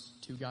who runs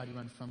to God, you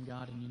run from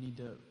God, and you need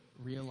to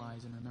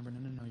realize and remember,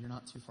 no, you're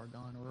not too far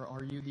gone. Or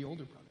are you the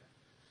older brother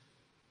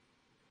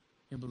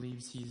who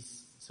believes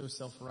he's so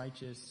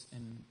self-righteous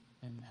and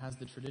has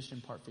the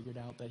tradition part figured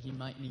out that he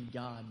might need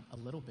God a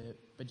little bit,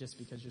 but just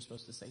because you're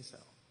supposed to say so?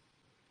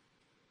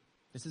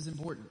 This is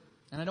important.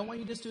 And I don't want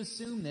you just to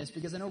assume this,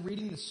 because I know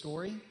reading the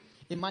story,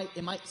 it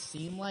might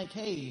seem like,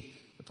 hey,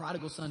 the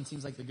prodigal son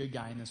seems like the good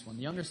guy in this one.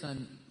 The younger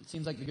son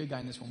seems like the good guy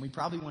in this one. We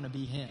probably want to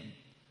be him.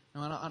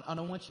 No, I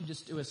don't want you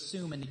just to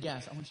assume and to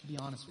guess. I want you to be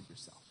honest with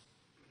yourself.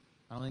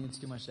 I don't think it's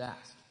too much to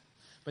ask.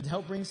 But to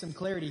help bring some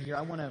clarity here,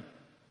 I want to,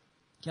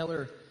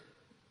 Keller,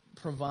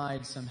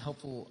 provide some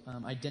helpful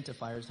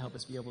identifiers to help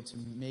us be able to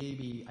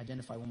maybe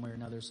identify one way or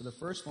another. So the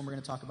first one we're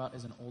going to talk about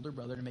is an older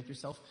brother, to make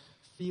yourself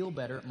feel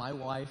better. My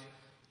wife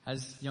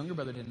has younger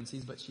brother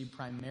tendencies, but she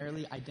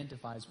primarily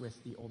identifies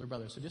with the older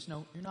brother. So just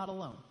know you're not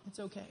alone. It's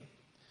okay.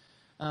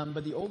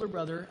 But the older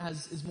brother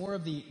is more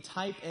of the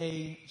type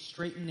A,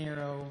 straight and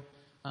narrow,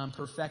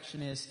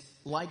 perfectionist,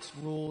 likes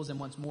rules and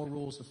wants more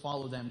rules to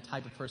follow them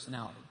type of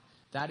personality.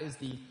 That is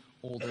the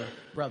older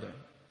brother.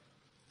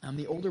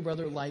 The older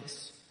brother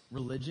likes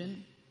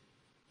religion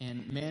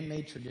and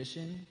man-made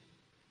tradition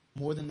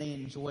more than they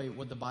enjoy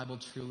what the Bible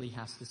truly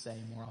has to say,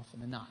 more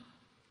often than not.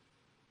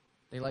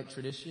 They like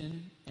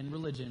tradition and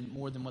religion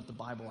more than what the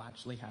Bible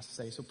actually has to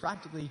say. So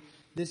practically,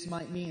 this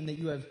might mean that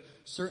you have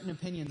certain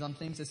opinions on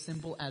things as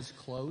simple as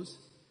clothes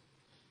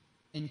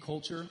in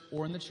culture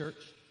or in the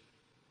church,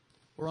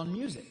 or on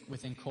music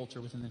within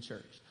culture within the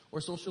church,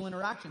 or social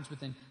interactions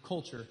within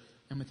culture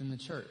and within the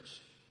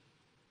church,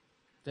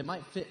 that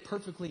might fit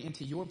perfectly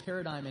into your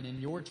paradigm and in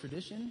your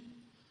tradition,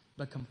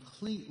 but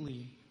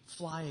completely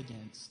fly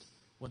against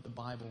what the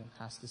Bible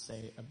has to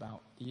say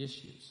about the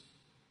issues.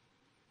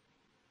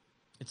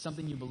 It's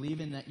something you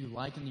believe in, that you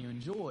like and you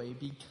enjoy,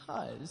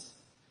 because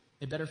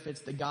it better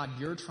fits the God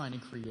you're trying to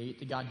create,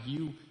 the God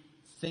you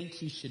think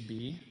he should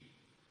be,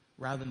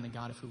 rather than the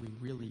God of who he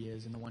really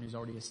is and the one who's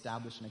already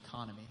established an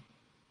economy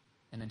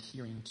and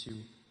adhering to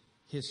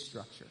his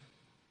structure.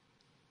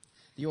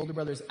 The older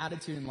brother's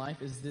attitude in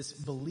life is this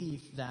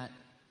belief that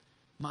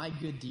my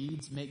good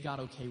deeds make God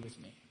okay with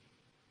me.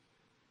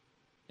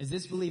 Is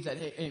this belief that,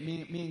 hey,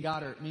 me and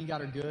God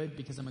are good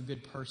because I'm a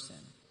good person.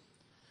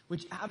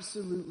 Which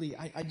absolutely,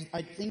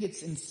 I think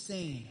it's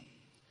insane.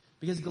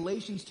 Because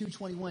Galatians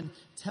 2:21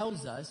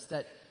 tells us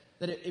that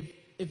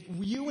if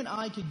you and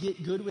I could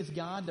get good with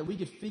God, that we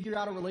could figure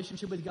out a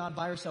relationship with God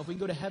by ourselves, we can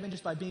go to heaven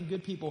just by being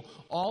good people,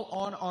 all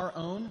on our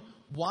own,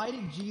 why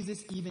did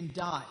Jesus even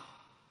die?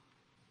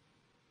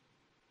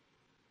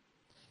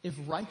 If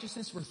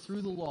righteousness were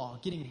through the law,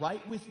 getting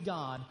right with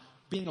God,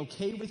 being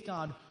okay with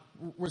God,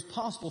 was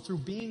possible through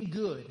being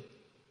good,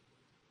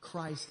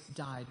 Christ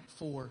died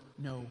for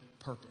no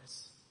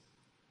purpose.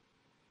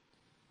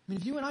 I mean,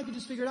 if you and I could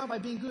just figure it out by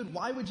being good,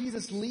 why would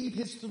Jesus leave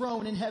his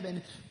throne in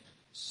heaven,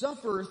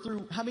 suffer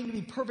through having to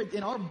be perfect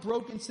in our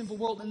broken, sinful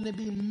world, and then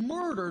be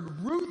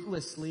murdered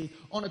ruthlessly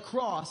on a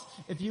cross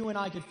if you and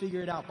I could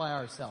figure it out by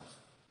ourselves?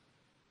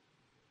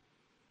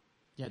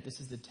 Yet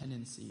this is the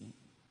tendency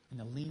and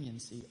the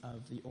leniency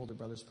of the older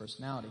brother's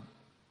personality.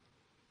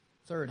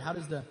 Third, how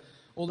does the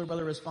older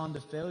brother respond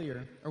to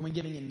failure or when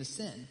giving in to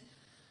sin?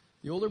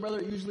 The older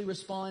brother usually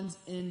responds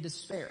in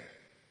despair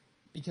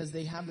because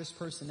they have this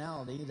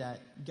personality that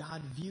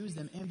God views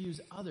them and views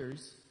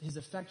others, his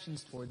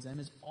affections towards them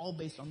is all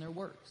based on their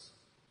works.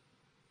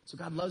 So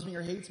God loves me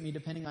or hates me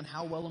depending on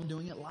how well I'm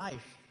doing at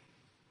life,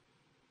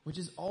 which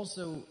is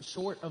also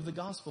short of the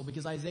gospel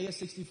because Isaiah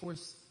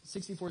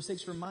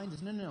 64:6 reminds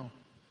us, no.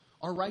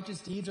 Our righteous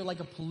deeds are like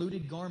a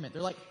polluted garment.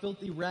 They're like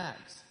filthy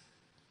rags.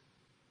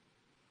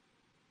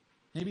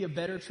 Maybe a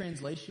better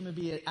translation would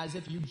be as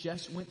if you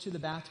just went to the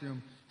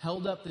bathroom,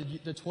 held up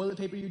the toilet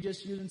paper you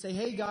just used and say,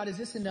 hey, God, is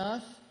this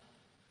enough?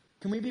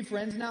 Can we be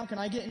friends now? Can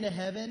I get into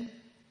heaven?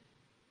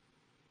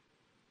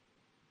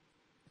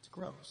 It's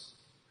gross.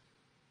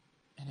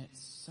 And it's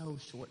so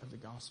short of the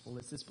gospel.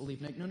 It's this belief,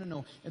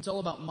 no. It's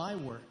all about my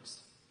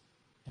works.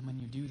 And when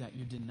you do that,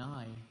 you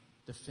deny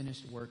the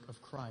finished work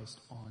of Christ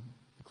on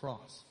the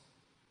cross.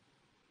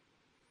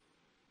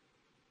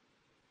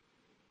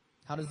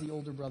 How does the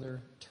older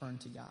brother turn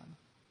to God?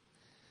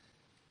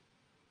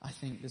 I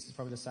think this is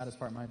probably the saddest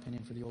part, in my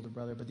opinion, for the older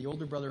brother. But the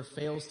older brother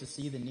fails to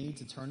see the need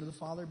to turn to the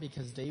Father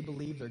because they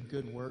believe their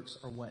good works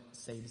are what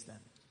saves them.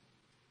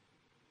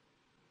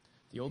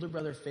 The older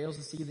brother fails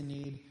to see the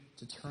need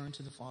to turn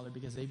to the Father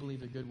because they believe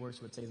their good works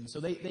are what saves them. So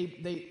they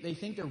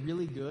think they're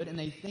really good and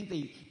they think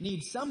they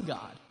need some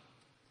God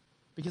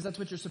because that's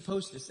what you're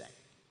supposed to say.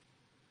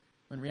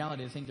 When in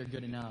reality, they think they're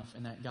good enough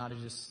and that God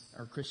is just,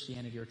 or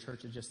Christianity or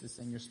church is just this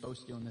thing you're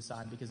supposed to do on the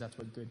side because that's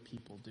what good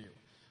people do.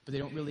 But they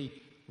don't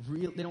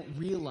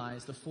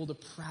realize the full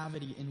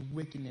depravity and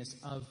wickedness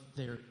of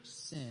their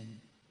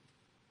sin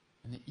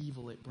and the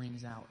evil it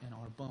brings out in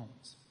our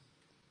bones.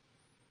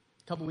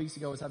 A couple weeks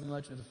ago, I was having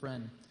lunch with a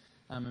friend,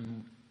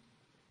 and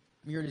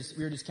we were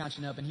just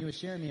catching up, and he was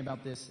sharing me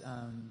about this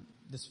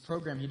this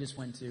program he just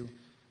went through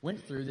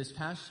this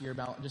past year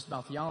about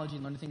theology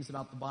and learning things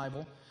about the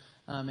Bible.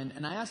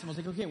 And I asked him, I was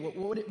like, okay,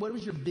 what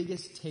was your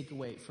biggest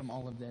takeaway from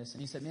all of this?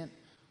 And he said, man,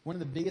 one of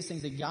the biggest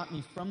things that got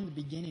me from the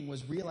beginning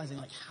was realizing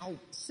like how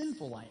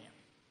sinful I am,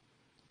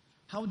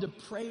 how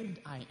depraved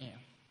I am,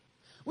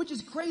 which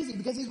is crazy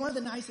because he's one of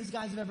the nicest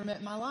guys I've ever met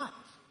in my life.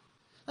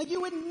 Like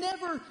you would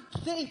never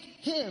think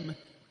him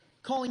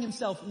calling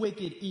himself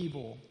wicked,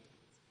 evil,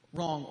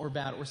 wrong, or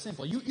bad, or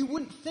sinful. You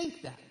wouldn't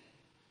think that.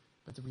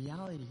 But the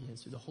reality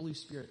is, through the Holy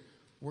Spirit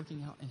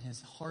working out in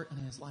his heart and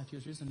in his life, he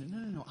was realizing,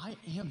 no, I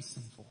am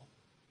sinful.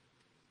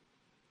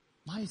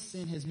 My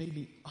sin has made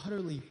me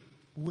utterly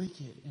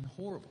wicked and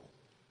horrible.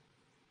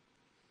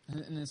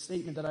 And in a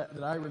statement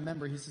that I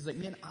remember, he says, like,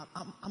 man,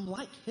 I'm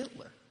like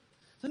Hitler.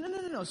 So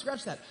no,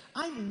 scratch that.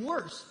 I'm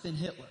worse than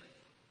Hitler.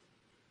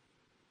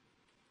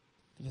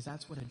 Because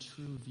that's what a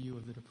true view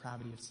of the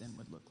depravity of sin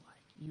would look like.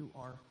 You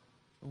are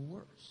the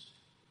worst.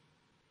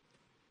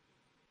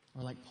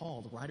 Or like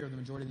Paul, the writer of the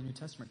majority of the New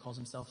Testament, calls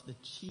himself the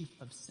chief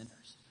of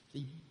sinners,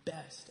 the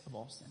best of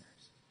all sinners.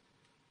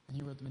 And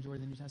he wrote the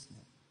majority of the New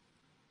Testament.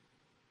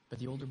 But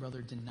the older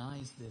brother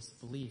denies this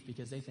belief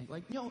because they think,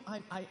 like,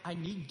 I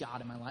need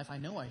God in my life. I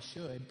know I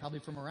should, probably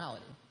for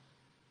morality.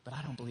 But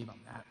I don't believe I'm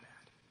that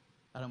bad.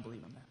 I don't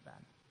believe I'm that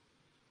bad.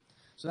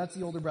 So that's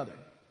the older brother.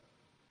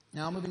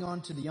 Now moving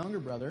on to the younger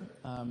brother.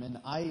 And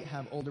I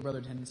have older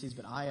brother tendencies,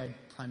 but I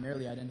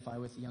primarily identify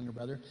with the younger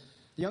brother.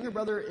 The younger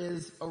brother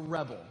is a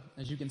rebel,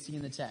 as you can see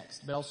in the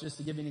text. But also just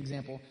to give you an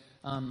example,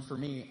 for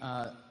me,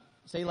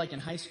 say like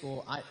in high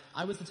school,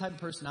 I was the type of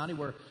personality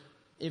where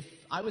if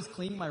I was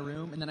cleaning my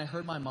room and then I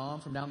heard my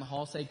mom from down the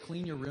hall say,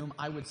 clean your room,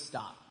 I would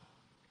stop.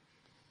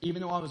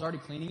 Even though I was already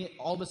cleaning it,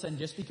 all of a sudden,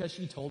 just because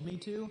she told me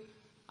to,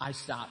 I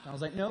stopped. I was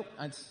like, nope,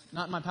 it's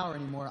not in my power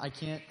anymore. I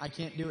can't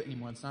do it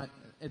anymore.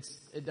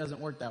 It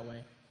doesn't work that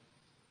way.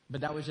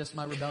 But that was just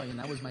my rebellion.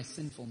 That was my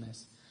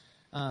sinfulness.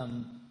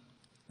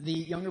 The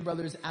younger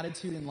brother's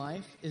attitude in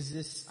life is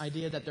this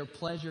idea that their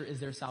pleasure is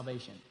their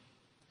salvation.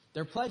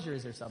 Their pleasure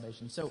is their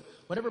salvation. So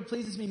whatever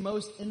pleases me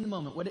most in the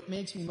moment, what it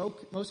makes me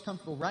most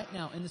comfortable right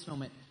now in this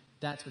moment,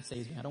 that's what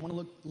saves me. I don't want to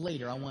look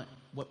later. I want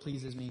what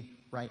pleases me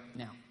right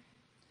now.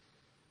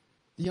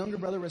 The younger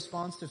brother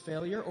responds to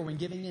failure or when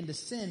giving in to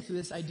sin through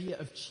this idea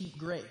of cheap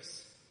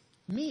grace.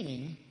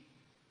 Meaning,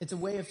 it's a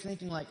way of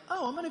thinking like,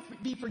 oh, I'm going to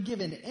be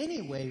forgiven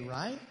anyway,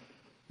 right?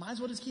 Might as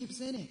well just keep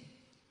sinning.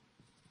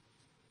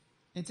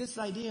 It's this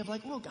idea of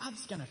like, well,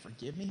 God's going to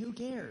forgive me. Who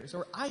cares?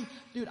 Or I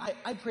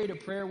prayed a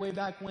prayer way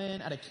back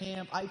when at a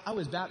camp. I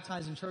was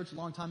baptized in church a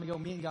long time ago.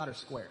 Me and God are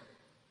square.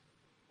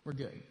 We're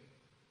good.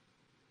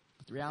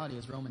 But the reality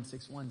is Romans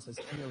 6:1 says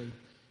clearly,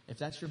 if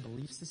that's your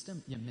belief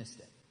system, you missed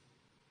it.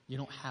 You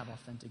don't have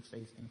authentic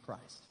faith in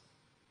Christ.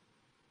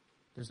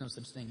 There's no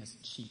such thing as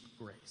cheap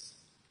grace.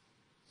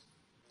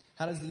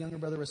 How does the younger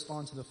brother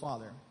respond to the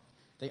father?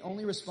 They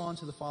only respond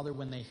to the father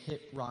when they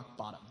hit rock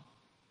bottom.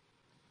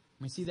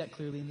 We see that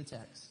clearly in the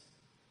text.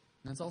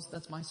 And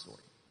that's my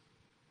story.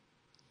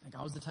 Like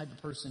I was the type of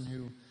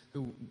person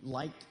who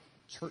liked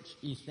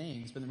church-y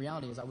things, but the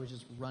reality is I was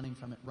just running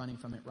from it.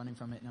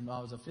 And I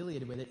was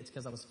affiliated with it. It's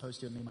because I was supposed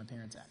to. It made my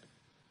parents happy.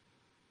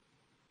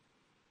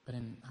 But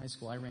in high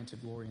school, I ran to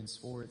glory in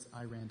sports.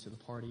 I ran to the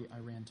party. I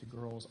ran to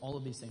girls. All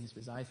of these things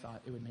because I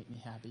thought it would make me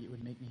happy. It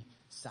would make me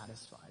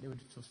satisfied. It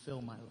would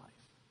fulfill my life.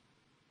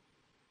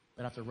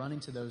 But after running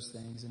to those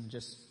things and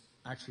just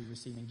actually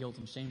receiving guilt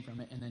and shame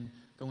from it, and then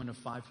going to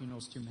 5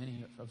 funerals too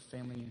many of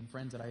family and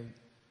friends that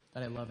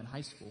I love in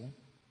high school,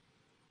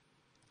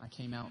 I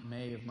came out in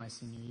May of my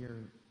senior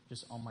year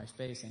just on my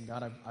face saying,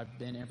 God, I've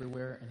been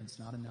everywhere and it's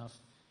not enough.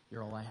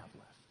 You're all I have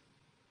left.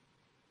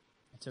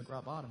 It took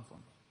rock bottom for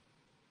me.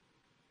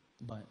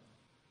 But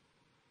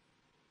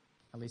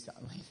at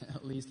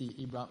least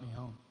he brought me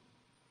home.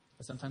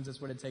 But sometimes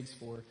that's what it takes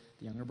for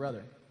the younger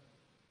brother.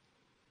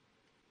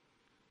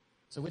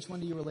 So which one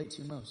do you relate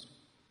to most?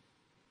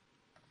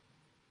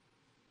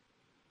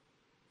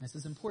 This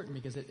is important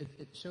because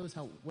it shows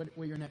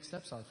what your next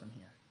steps are from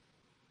here.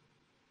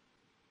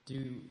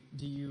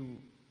 Do you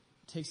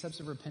take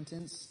steps of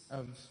repentance,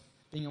 of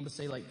being able to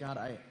say, like, God,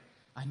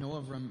 I know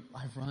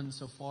I've run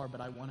so far, but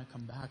I want to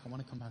come back. I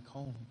want to come back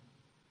home.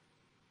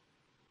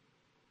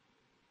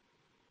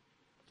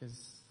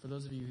 Because for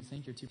those of you who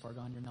think you're too far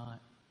gone, you're not.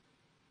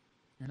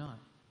 You're not.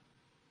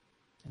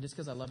 And just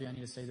because I love you, I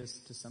need to say this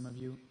to some of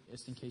you,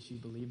 just in case you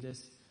believe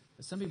this.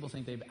 But some people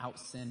think they've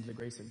outsinned the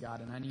grace of God,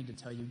 and I need to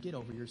tell you, get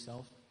over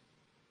yourself.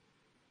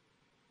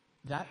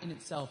 That in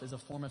itself is a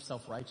form of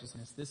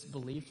self-righteousness. This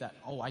belief that,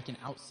 I can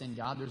out-sin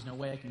God, there's no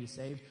way I can be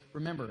saved.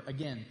 Remember,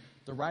 again,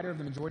 the writer of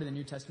the majority of the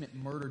New Testament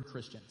murdered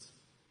Christians.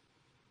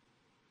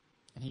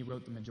 And he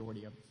wrote the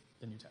majority of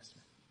the New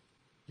Testament.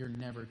 You're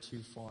never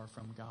too far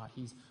from God.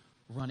 He's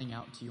running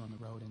out to you on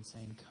the road and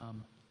saying,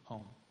 come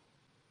home.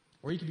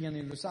 Or you could be on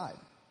the other side,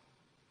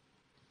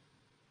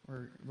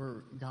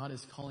 where God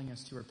is calling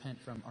us to repent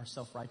from our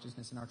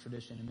self-righteousness and our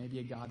tradition, and maybe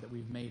a God that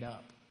we've made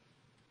up,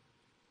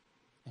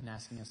 and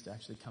asking us to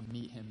actually come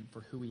meet him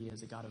for who he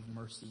is, a God of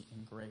mercy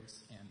and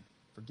grace and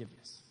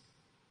forgiveness.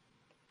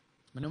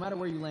 But no matter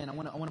where you land, I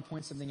want to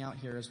point something out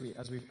here as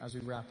we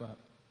wrap up.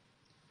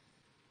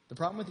 The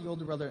problem with the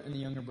older brother and the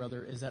younger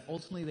brother is that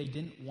ultimately they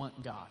didn't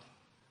want God,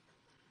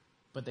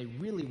 but they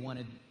really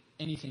wanted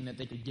anything that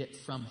they could get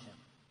from him.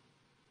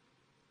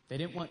 They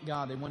didn't want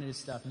God, they wanted his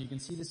stuff. And you can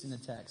see this in the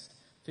text.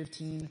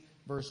 15,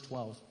 verse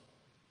 12.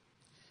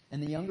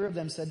 And the younger of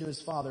them said to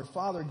his father,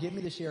 Father, give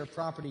me the share of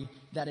property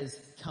that is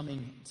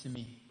coming to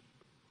me.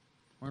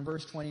 Or in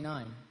verse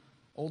 29,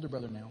 older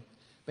brother now.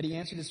 But he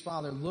answered his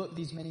father, Look,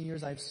 these many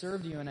years I have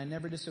served you, and I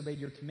never disobeyed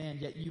your command,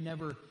 yet you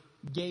never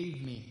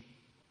gave me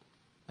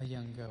a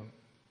young goat.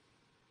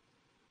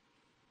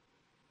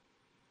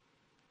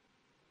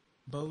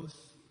 Both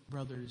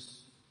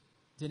brothers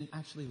didn't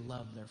actually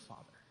love their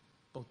father.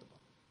 Both of them.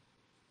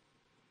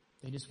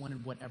 They just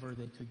wanted whatever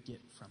they could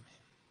get from him.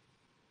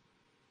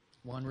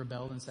 One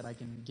rebelled and said, I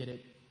can get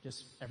it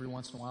just every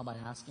once in a while by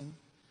asking.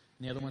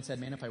 And the other one said,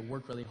 man, if I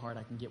work really hard,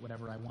 I can get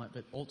whatever I want.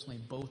 But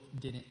ultimately, both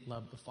didn't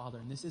love the Father.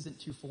 And this isn't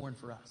too foreign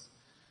for us.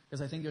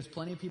 Because I think there's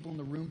plenty of people in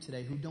the room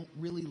today who don't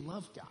really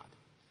love God.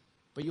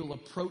 But you'll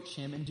approach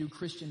him and do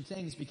Christian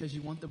things because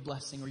you want the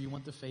blessing or you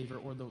want the favor,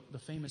 or the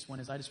famous one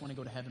is, I just want to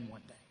go to heaven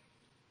one day.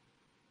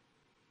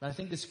 But I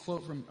think this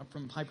quote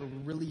from Piper will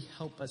really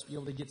help us be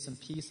able to get some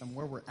peace on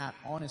where we're at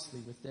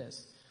honestly with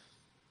this.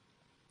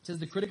 It says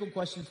the critical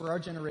question for our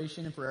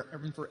generation and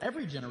for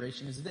every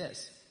generation is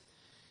this.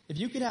 If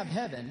you could have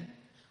heaven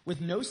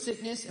with no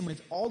sickness and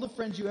with all the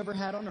friends you ever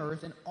had on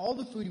earth and all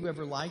the food you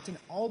ever liked and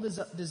all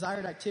the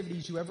desired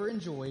activities you ever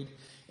enjoyed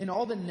and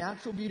all the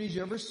natural beauties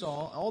you ever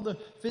saw, all the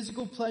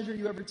physical pleasure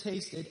you ever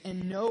tasted,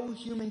 and no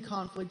human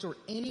conflict or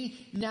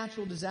any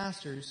natural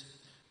disasters,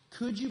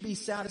 could you be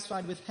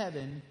satisfied with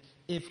heaven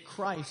if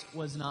Christ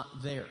was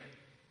not there?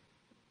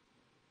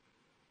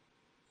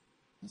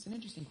 It's an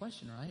interesting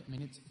question, right? I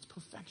mean, it's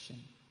perfection.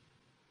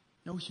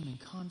 No human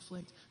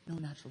conflict, no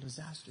natural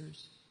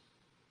disasters.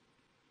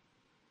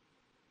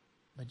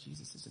 But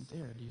Jesus isn't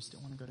there. Do you still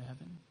want to go to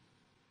heaven?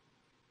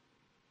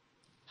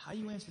 How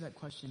you answer that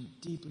question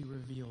deeply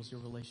reveals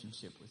your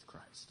relationship with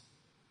Christ.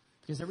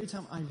 Because every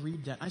time I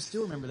read that, I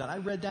still remember that. I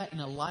read that in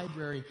a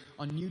library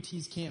on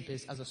UT's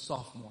campus as a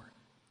sophomore.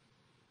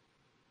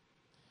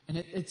 And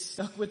it's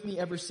stuck with me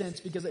ever since,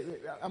 because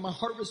my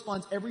heart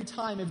responds every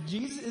time. If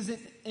Jesus isn't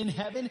in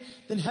heaven,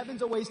 then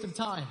heaven's a waste of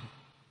time.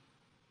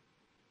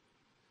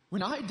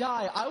 When I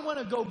die, I want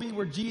to go be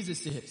where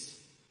Jesus is.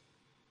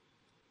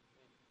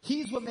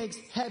 He's what makes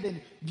heaven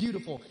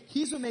beautiful.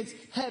 He's what makes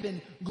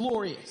heaven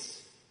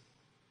glorious.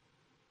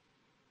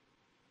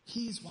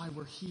 He's why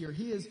we're here.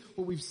 He is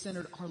what we've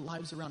centered our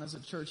lives around as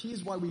a church. He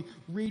is why we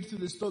read through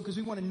this book, because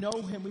we want to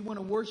know him, we want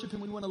to worship him,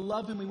 we want to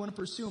love him, we want to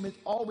pursue him. It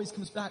always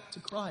comes back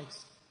to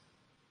Christ.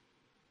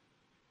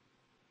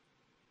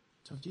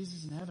 So if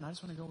Jesus is in heaven, I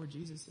just want to go where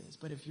Jesus is.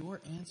 But if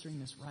you're answering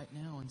this right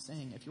now and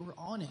saying, if you're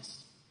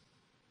honest,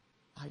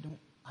 I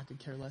could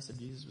care less if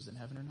Jesus was in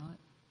heaven or not.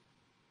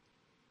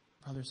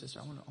 Brother or sister,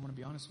 I want to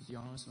be honest with you.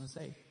 I want to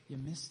say, you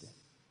missed it.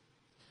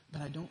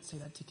 But I don't say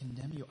that to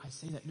condemn you. I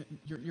say that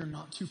you're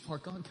not too far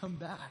gone. Come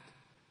back.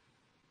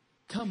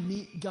 Come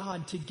meet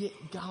God to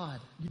get God.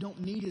 You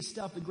don't need his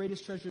stuff. The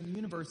greatest treasure in the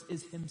universe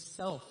is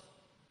himself.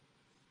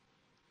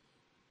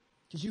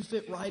 Because you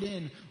fit right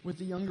in with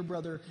the younger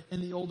brother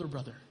and the older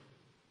brother.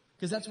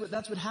 Because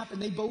that's what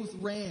happened. They both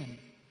ran.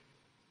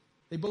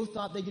 They both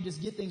thought they could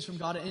just get things from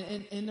God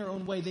and in their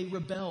own way. They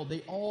rebelled.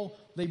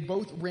 They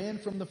both ran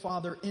from the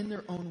Father in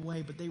their own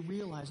way, but they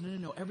realized,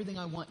 no, everything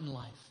I want in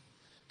life,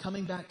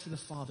 coming back to the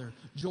Father,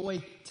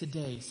 joy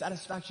today,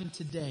 satisfaction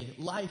today,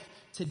 life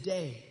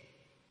today,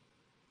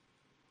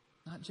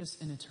 not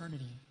just in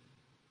eternity.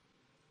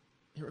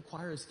 It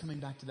requires coming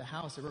back to the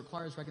house. It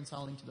requires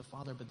reconciling to the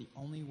Father, but the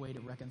only way to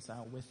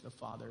reconcile with the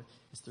Father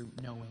is through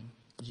knowing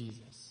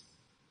Jesus.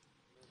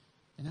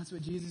 And that's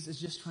what Jesus is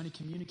just trying to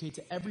communicate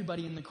to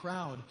everybody in the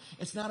crowd.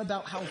 It's not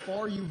about how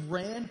far you've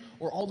ran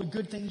or all the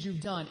good things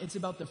you've done. It's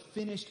about the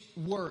finished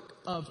work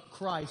of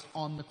Christ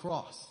on the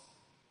cross.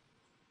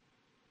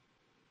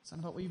 It's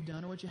not about what you've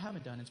done or what you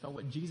haven't done. It's about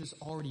what Jesus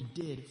already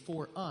did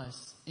for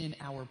us in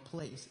our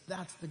place.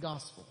 That's the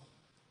gospel.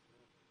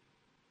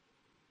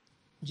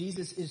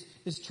 Jesus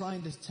is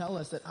trying to tell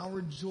us that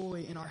our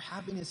joy and our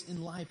happiness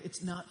in life,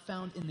 it's not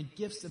found in the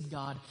gifts of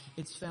God.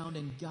 It's found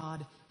in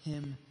God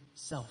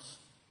Himself.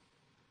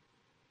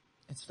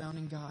 It's found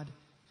in God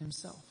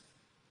Himself.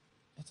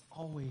 It's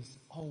always,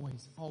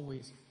 always,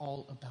 always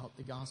all about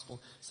the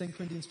gospel. 2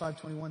 Corinthians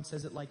 5:21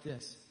 says it like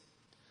this.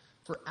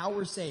 For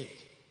our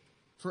sake,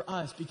 for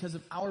us, because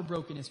of our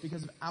brokenness,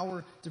 because of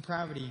our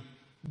depravity,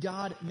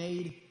 God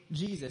made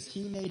Jesus.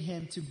 He made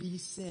Him to be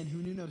sin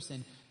who knew no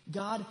sin.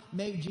 God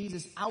made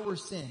Jesus our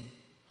sin.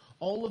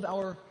 All of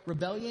our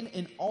rebellion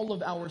and all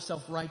of our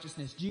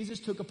self-righteousness. Jesus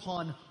took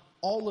upon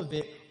all of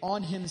it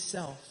on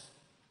Himself.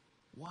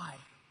 Why?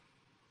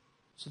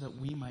 So that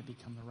we might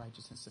become the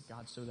righteousness of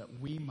God. So that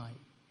we might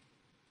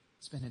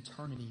spend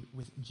eternity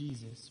with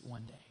Jesus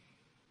one day.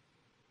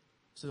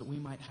 So that we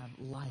might have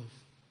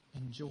life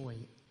and joy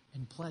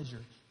and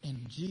pleasure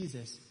in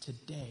Jesus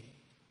today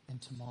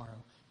and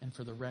tomorrow and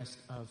for the rest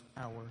of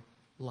our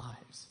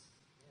lives.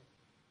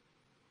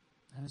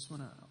 I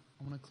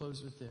want to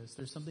close with this.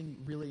 There's something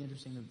really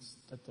interesting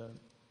that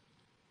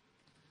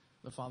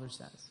the Father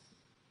says.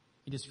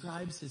 He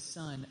describes His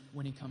Son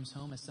when He comes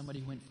home as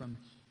somebody who went from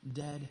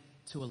dead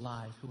to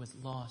alive, who was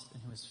lost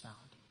and who was found.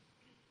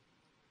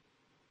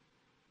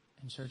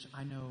 And church,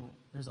 I know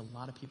there's a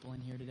lot of people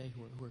in here today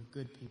who are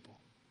good people.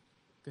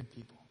 Good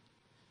people.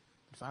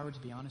 But if I were to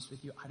be honest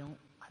with you, I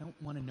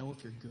don't want to know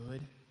if you're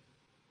good.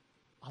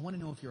 I want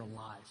to know if you're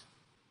alive.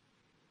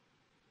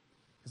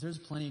 Because there's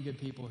plenty of good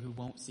people who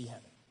won't see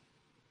heaven.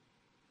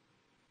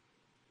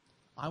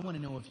 I want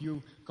to know if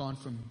you've gone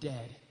from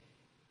dead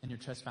in your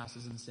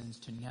trespasses and sins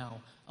to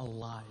now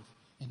alive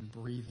and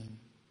breathing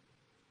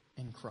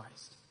in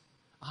Christ.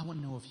 I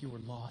want to know if you were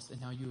lost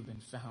and now you have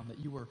been found, that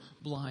you were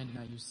blind and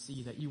now you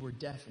see, that you were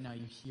deaf and now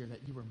you hear, that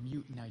you were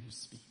mute and now you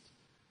speak.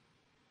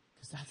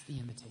 Because that's the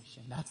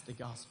invitation. That's the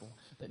gospel.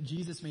 That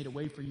Jesus made a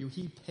way for you.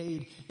 He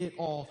paid it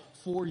all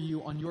for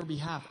you on your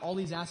behalf. All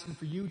He's asking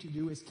for you to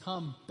do is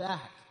come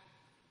back.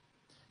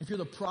 If you're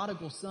the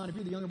prodigal son, if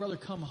you're the younger brother,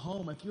 come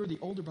home. If you're the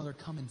older brother,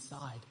 come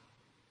inside.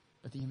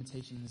 But the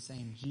invitation is the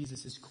same.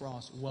 Jesus'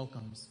 cross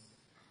welcomes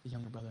the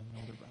younger brother and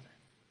the older brother.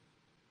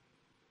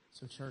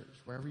 So church,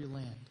 wherever you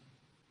land,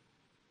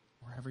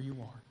 wherever you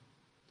are,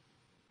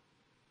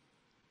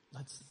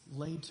 let's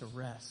lay to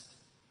rest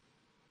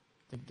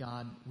the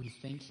God we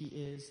think He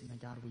is and the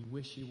God we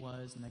wish He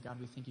was and the God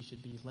we think He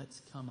should be.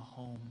 Let's come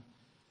home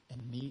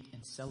and meet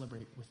and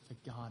celebrate with the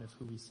God of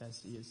who He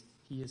says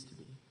He is to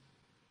be.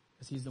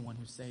 Because He's the one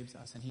who saves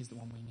us and He's the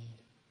one we need.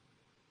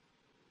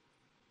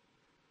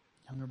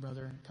 Younger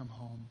brother, come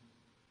home.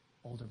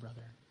 Older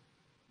brother,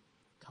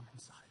 come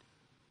inside.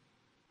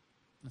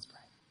 Let's pray.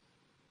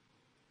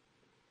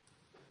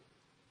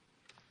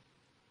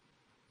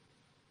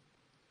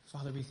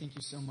 Father, we thank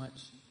You so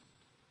much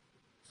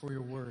for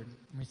Your word.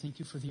 And we thank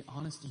You for the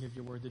honesty of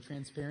Your word, the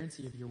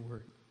transparency of Your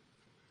word.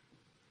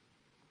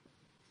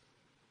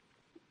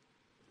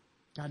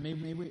 God, may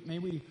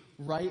we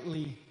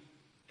rightly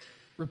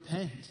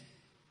repent.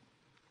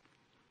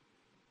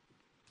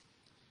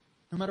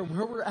 No matter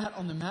where we're at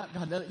on the map,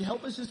 God,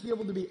 help us just be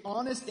able to be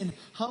honest and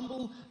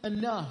humble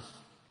enough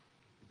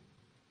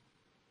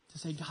to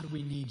say, God,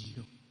 we need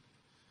You.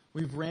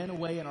 We've ran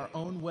away in our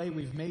own way.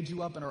 We've made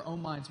You up in our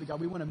own minds. But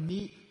God, we want to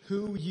meet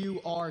who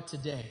You are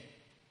today.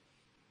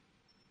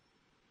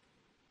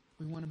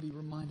 We want to be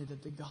reminded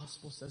that the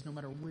gospel says no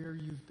matter where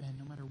you've been,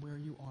 no matter where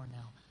you are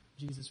now,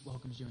 Jesus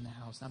welcomes you in the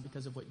house. Not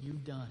because of what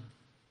you've done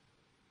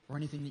or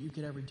anything that you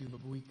could ever do, but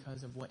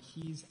because of what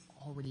He's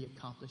already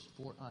accomplished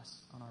for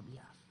us on our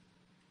behalf.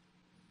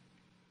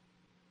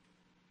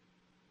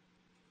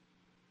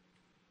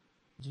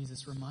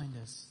 Jesus, remind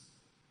us,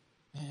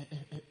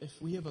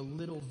 if we have a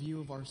little view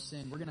of our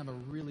sin, we're going to have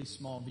a really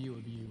small view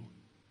of You.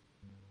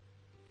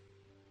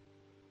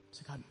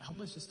 So God, help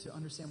us just to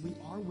understand we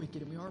are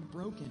wicked and we are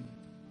broken.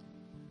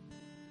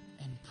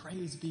 And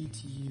praise be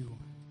to You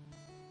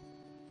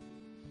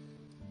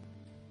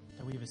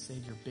that we have a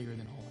Savior bigger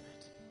than all of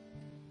it,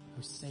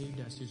 who saved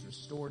us, who's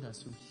restored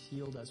us, who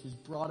healed us, who's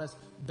brought us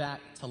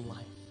back to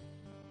life,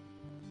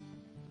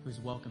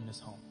 who's welcomed us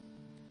home.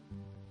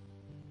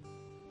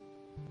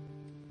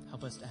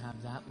 Help us to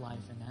have that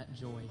life and that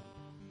joy,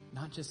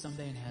 not just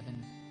someday in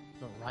heaven,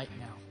 but right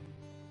now,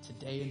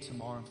 today and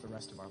tomorrow and for the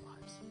rest of our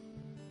lives.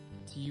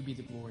 To you be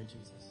the glory,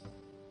 Jesus.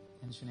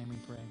 In your name we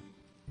pray.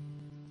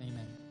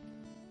 Amen.